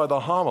underwhelmed by the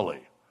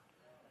homily,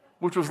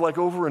 which was like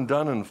over and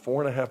done in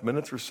 4.5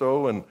 minutes or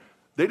so. And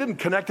They didn't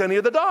connect any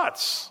of the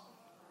dots.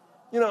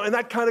 And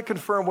that kind of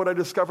confirmed what I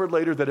discovered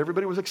later, that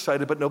everybody was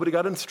excited, but nobody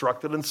got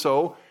instructed. And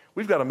so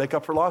we've got to make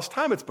up for lost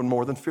time. It's been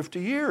more than 50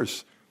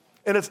 years.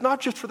 And it's not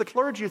just for the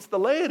clergy, it's the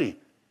laity.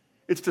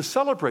 It's to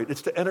celebrate.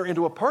 It's to enter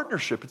into a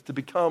partnership. It's to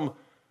become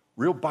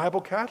real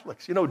Bible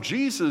Catholics.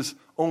 Jesus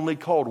only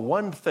called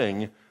one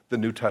thing the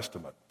New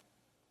Testament.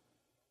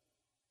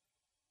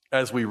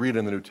 As we read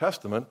in the New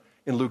Testament,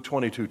 in Luke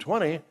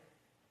 22:20,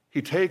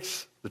 he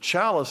takes the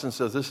chalice and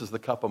says, this is the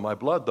cup of my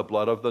blood, the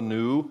blood of the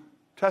New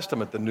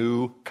Testament, the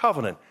New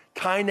Covenant.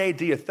 Kaine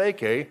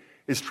diatheke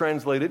is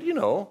translated,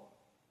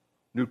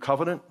 New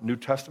Covenant, New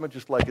Testament,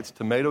 just like it's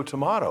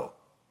tomato.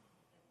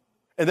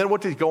 And then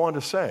what did he go on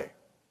to say?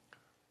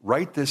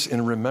 Write this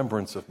in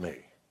remembrance of me.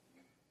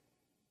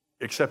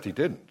 Except he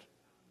didn't.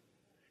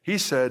 He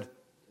said,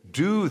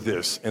 do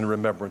this in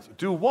remembrance.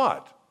 Do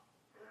what?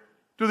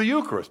 Do the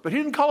Eucharist. But he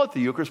didn't call it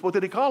the Eucharist. What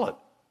did he call it?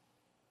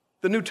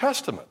 The New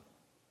Testament.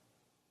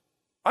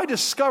 I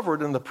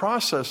discovered in the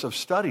process of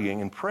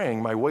studying and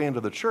praying my way into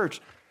the church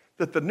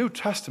that the New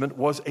Testament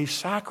was a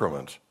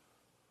sacrament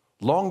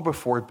long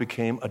before it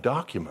became a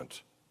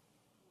document.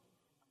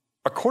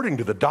 According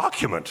to the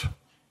document,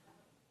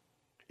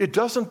 it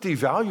doesn't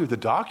devalue the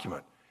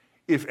document.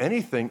 If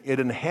anything, it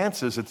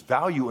enhances its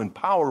value and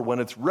power when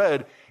it's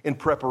read in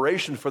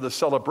preparation for the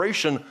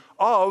celebration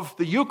of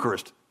the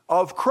Eucharist,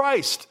 of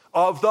Christ,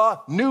 of the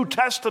New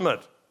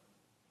Testament.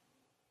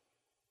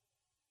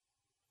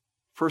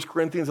 1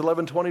 Corinthians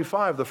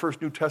 11:25, the first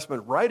New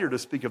Testament writer to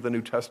speak of the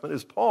New Testament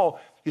is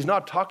Paul. He's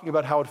not talking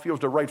about how it feels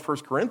to write 1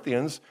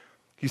 Corinthians.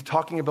 He's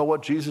talking about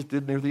what Jesus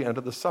did near the end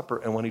of the supper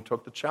and when he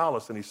took the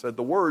chalice and he said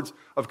the words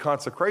of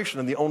consecration,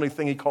 and the only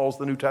thing he calls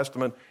the New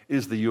Testament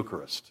is the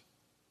Eucharist.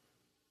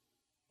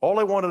 All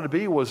I wanted to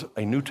be was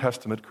a New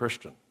Testament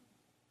Christian.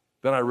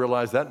 Then I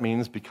realized that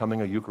means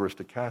becoming a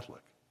Eucharistic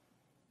Catholic,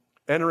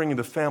 entering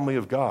the family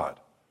of God,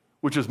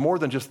 which is more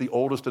than just the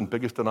oldest and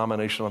biggest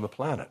denomination on the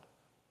planet.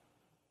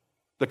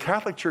 The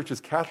Catholic Church is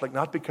Catholic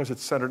not because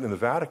it's centered in the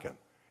Vatican.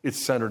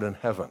 It's centered in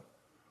heaven,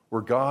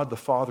 where God, the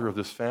Father of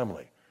this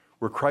family,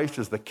 where Christ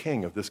is the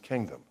King of this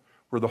kingdom,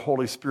 where the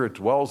Holy Spirit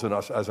dwells in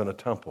us as in a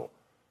temple.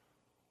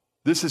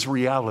 This is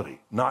reality,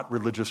 not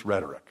religious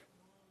rhetoric.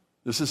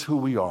 This is who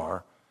we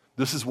are.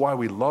 This is why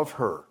we love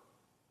her,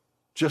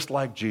 just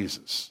like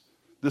Jesus.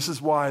 This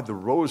is why the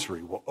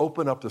rosary will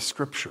open up the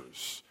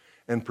scriptures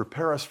and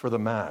prepare us for the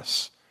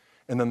Mass.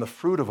 And then the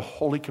fruit of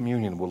Holy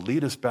Communion will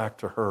lead us back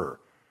to her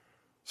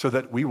so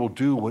that we will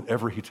do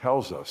whatever he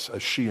tells us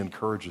as she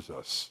encourages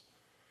us.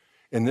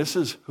 And this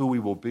is who we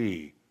will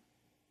be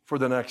for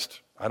the next,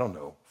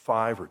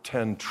 5 or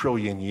 10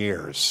 trillion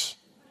years.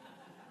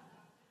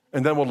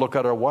 And then we'll look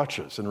at our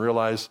watches and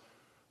realize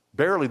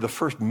barely the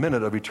first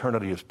minute of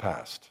eternity has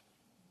passed.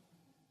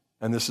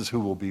 And this is who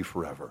we'll be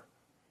forever.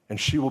 And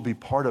she will be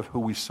part of who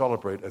we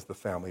celebrate as the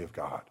family of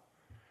God.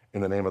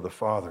 In the name of the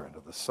Father, and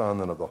of the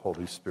Son, and of the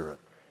Holy Spirit.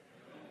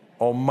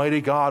 Almighty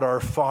God, our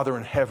Father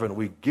in heaven,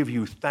 we give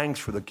you thanks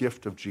for the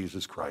gift of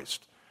Jesus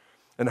Christ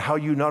and how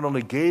you not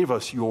only gave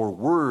us your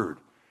word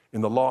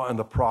in the law and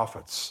the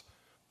prophets,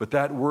 but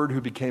that word who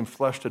became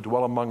flesh to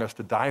dwell among us,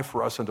 to die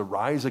for us and to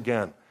rise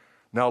again,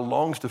 now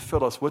longs to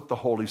fill us with the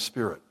Holy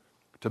Spirit,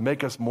 to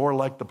make us more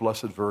like the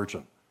Blessed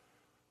Virgin.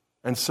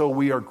 And so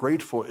we are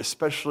grateful,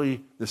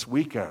 especially this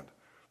weekend,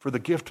 for the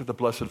gift of the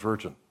Blessed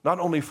Virgin, not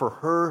only for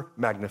her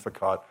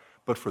Magnificat,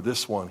 but for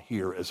this one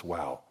here as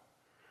well.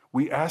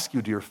 We ask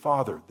you, dear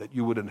Father, that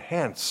you would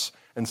enhance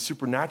and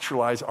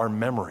supernaturalize our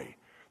memory,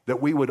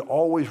 that we would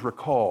always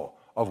recall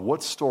of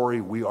what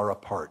story we are a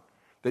part,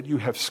 that you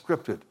have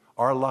scripted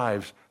our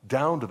lives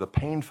down to the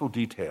painful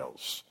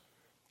details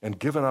and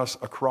given us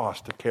a cross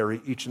to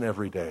carry each and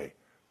every day.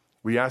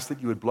 We ask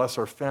that you would bless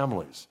our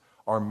families,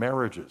 our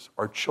marriages,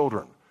 our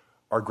children,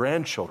 our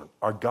grandchildren,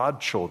 our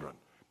godchildren,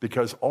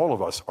 because all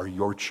of us are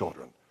your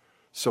children.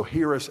 So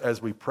hear us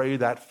as we pray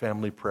that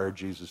family prayer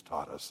Jesus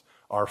taught us.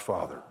 Our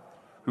Father,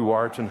 who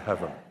art in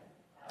heaven,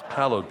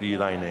 hallowed be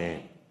thy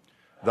name.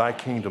 Thy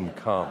kingdom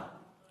come,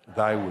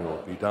 thy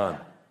will be done,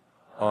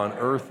 on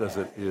earth as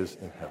it is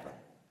in heaven.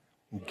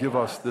 Give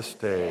us this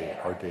day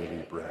our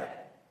daily bread,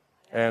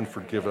 and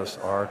forgive us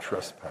our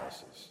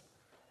trespasses,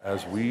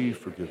 as we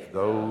forgive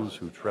those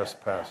who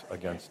trespass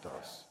against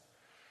us.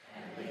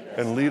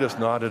 And lead us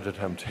not into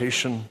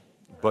temptation,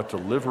 but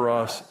deliver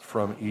us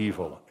from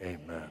evil.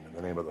 Amen. In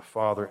the name of the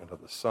Father, and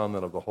of the Son,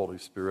 and of the Holy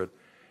Spirit.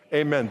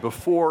 Amen.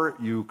 Before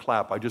you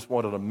clap, I just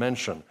wanted to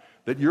mention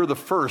that you're the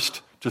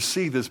first to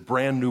see this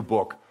brand new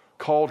book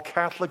called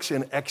Catholics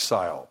in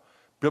Exile,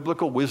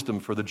 Biblical Wisdom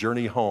for the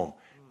Journey Home,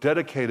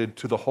 dedicated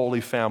to the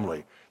Holy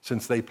Family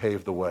since they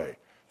paved the way.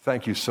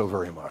 Thank you so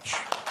very much.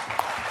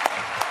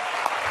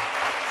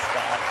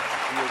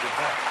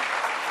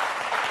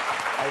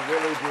 I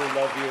really do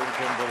love you and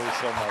Kimberly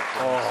so much.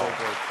 I'm so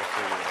grateful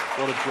for you.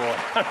 What a joy.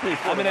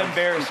 I'm going to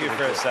embarrass you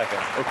for a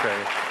second. Okay.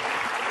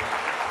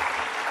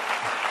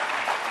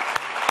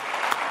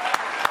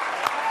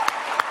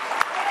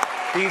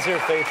 These are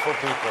faithful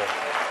people.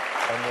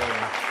 I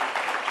mean,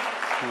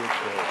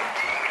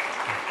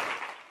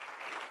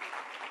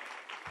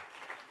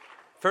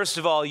 First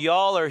of all,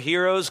 y'all are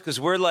heroes because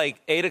we're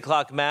like 8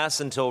 o'clock Mass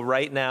until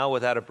right now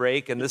without a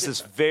break. And this is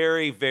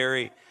very,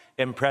 very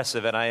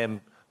impressive. And I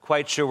am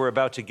quite sure we're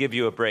about to give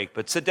you a break.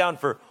 But sit down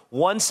for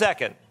 1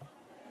 second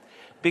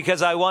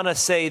because I want to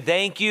say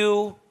thank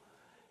you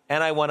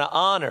and I want to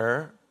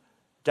honor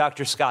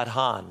Dr. Scott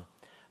Hahn.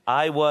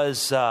 I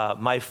was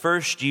my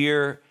first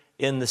year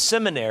in the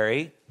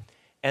seminary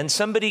and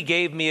somebody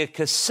gave me a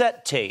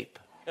cassette tape.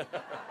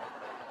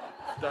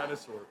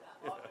 Dinosaur.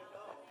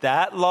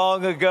 That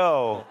long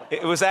ago.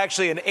 It was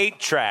actually an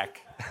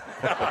 8-track.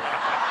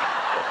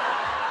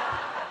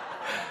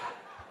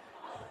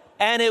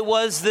 And it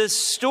was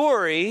this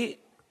story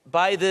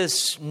by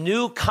this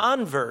new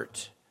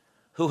convert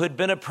who had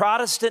been a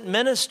Protestant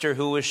minister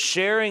who was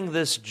sharing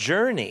this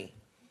journey.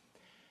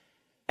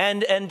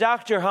 And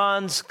Dr.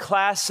 Hahn's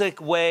classic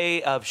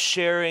way of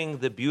sharing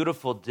the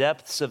beautiful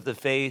depths of the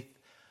faith,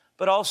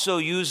 but also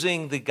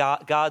using the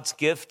God's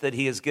gift that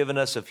he has given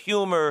us of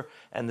humor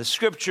and the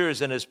scriptures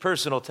and his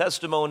personal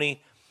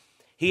testimony.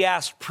 He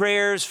asked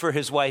prayers for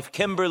his wife,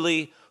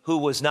 Kimberly, who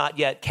was not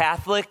yet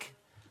Catholic.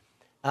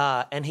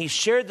 And he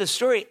shared the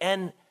story.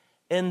 And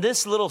in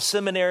this little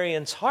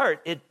seminarian's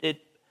heart,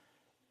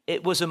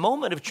 it was a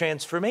moment of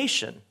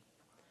transformation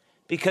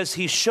because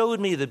he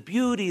showed me the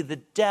beauty, the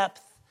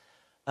depth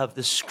of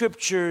the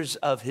scriptures,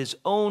 of his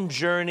own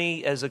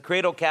journey. As a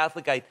cradle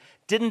Catholic, I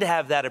didn't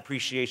have that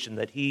appreciation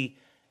that he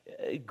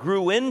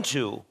grew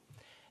into.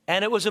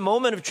 And it was a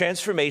moment of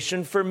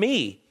transformation for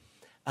me.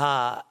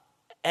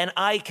 And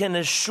I can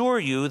assure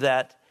you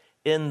that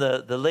in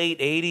the late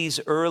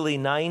 80s, early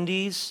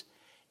 90s,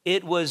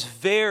 it was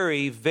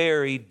very,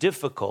 very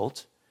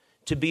difficult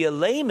to be a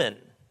layman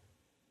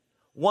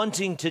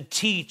wanting to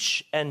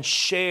teach and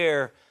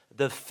share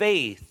the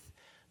faith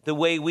the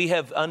way we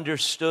have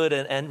understood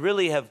and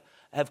really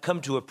have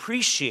come to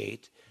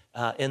appreciate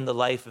in the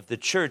life of the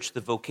church,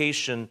 the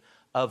vocation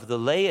of the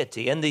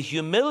laity and the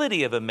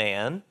humility of a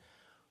man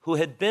who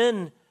had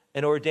been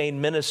an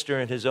ordained minister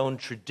in his own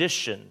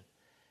tradition,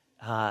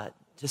 to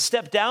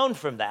step down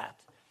from that.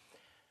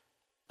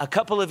 A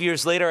couple of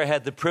years later, I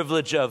had the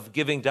privilege of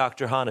giving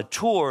Dr. Hahn a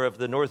tour of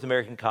the North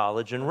American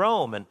College in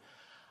Rome. And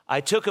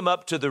I took him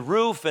up to the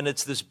roof, and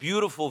it's this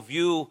beautiful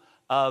view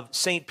of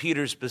St.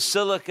 Peter's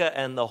Basilica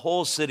and the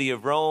whole city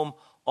of Rome,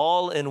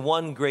 all in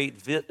one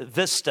great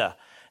vista.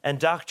 And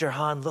Dr.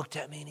 Hahn looked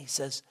at me and he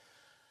says,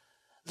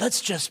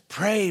 "Let's just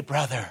pray,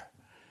 brother.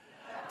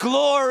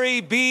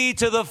 Glory be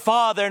to the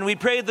Father." And we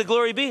prayed the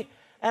glory be.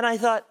 And I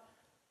thought,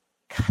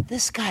 God,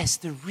 this guy's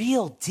the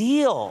real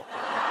deal.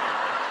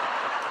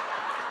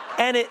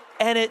 And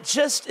it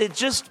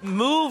just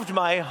moved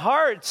my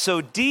heart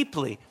so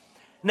deeply.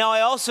 Now,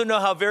 I also know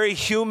how very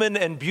human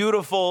and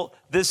beautiful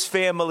this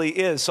family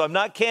is, so I'm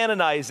not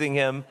canonizing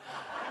him.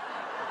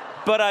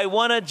 But I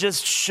want to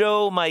just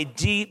show my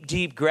deep,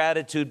 deep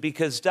gratitude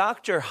because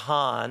Dr.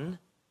 Hahn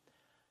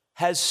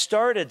has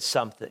started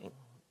something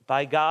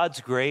by God's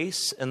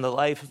grace in the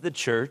life of the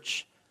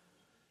church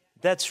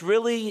that's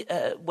really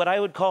what I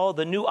would call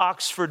the new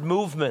Oxford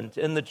movement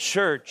in the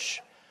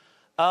church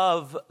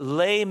of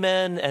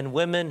laymen and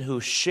women who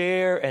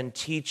share and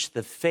teach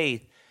the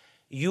faith.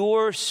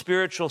 Your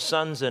spiritual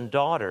sons and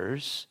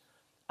daughters,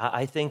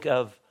 I think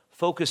of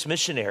Focus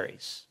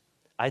Missionaries.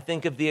 I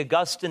think of the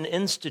Augustine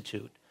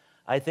Institute.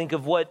 I think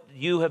of what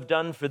you have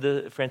done for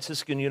the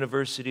Franciscan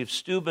University of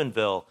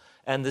Steubenville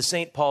and the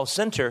St. Paul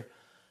Center.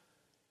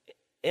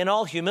 In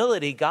all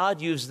humility, God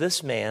used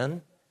this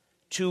man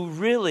to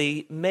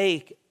really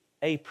make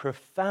a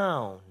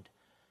profound,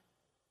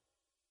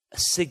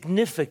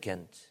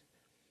 significant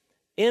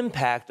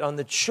impact on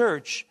the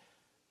church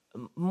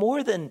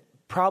more than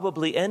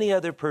probably any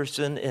other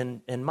person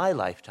in my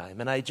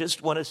lifetime. And I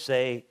just want to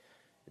say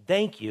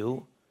thank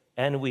you,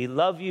 and we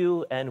love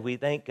you, and we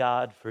thank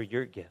God for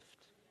your gift.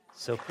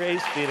 So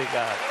praise be to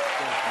God.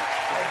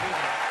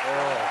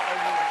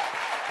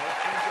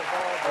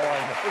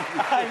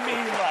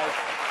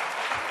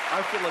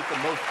 I feel like the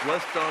most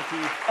blessed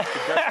donkey, the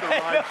best of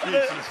my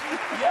Jesus.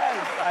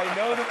 Yes, I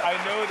know the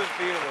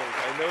feeling.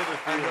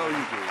 I know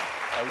you do.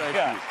 Thank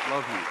you.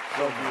 Love you.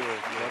 Love you.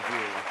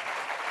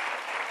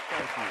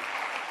 Thank you.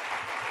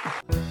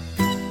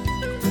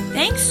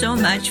 Thanks so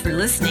much for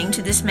listening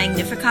to this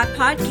Magnificat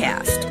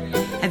podcast.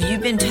 Have you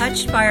been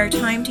touched by our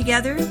time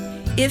together?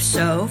 If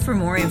so, for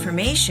more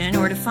information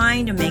or to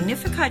find a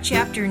Magnificat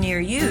chapter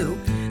near you,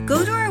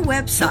 go to our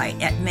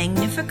website at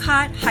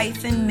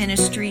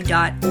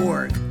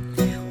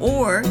magnificat-ministry.org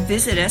or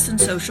visit us on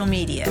social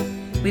media.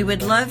 We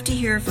would love to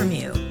hear from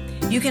you.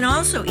 You can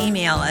also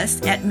email us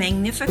at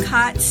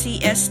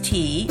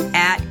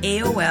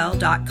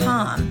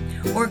magnificatcst@aol.com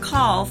or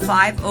call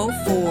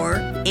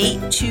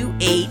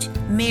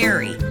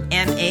 504-828-MARY,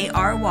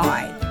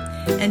 M-A-R-Y.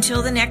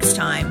 Until the next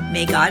time,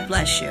 may God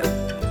bless you.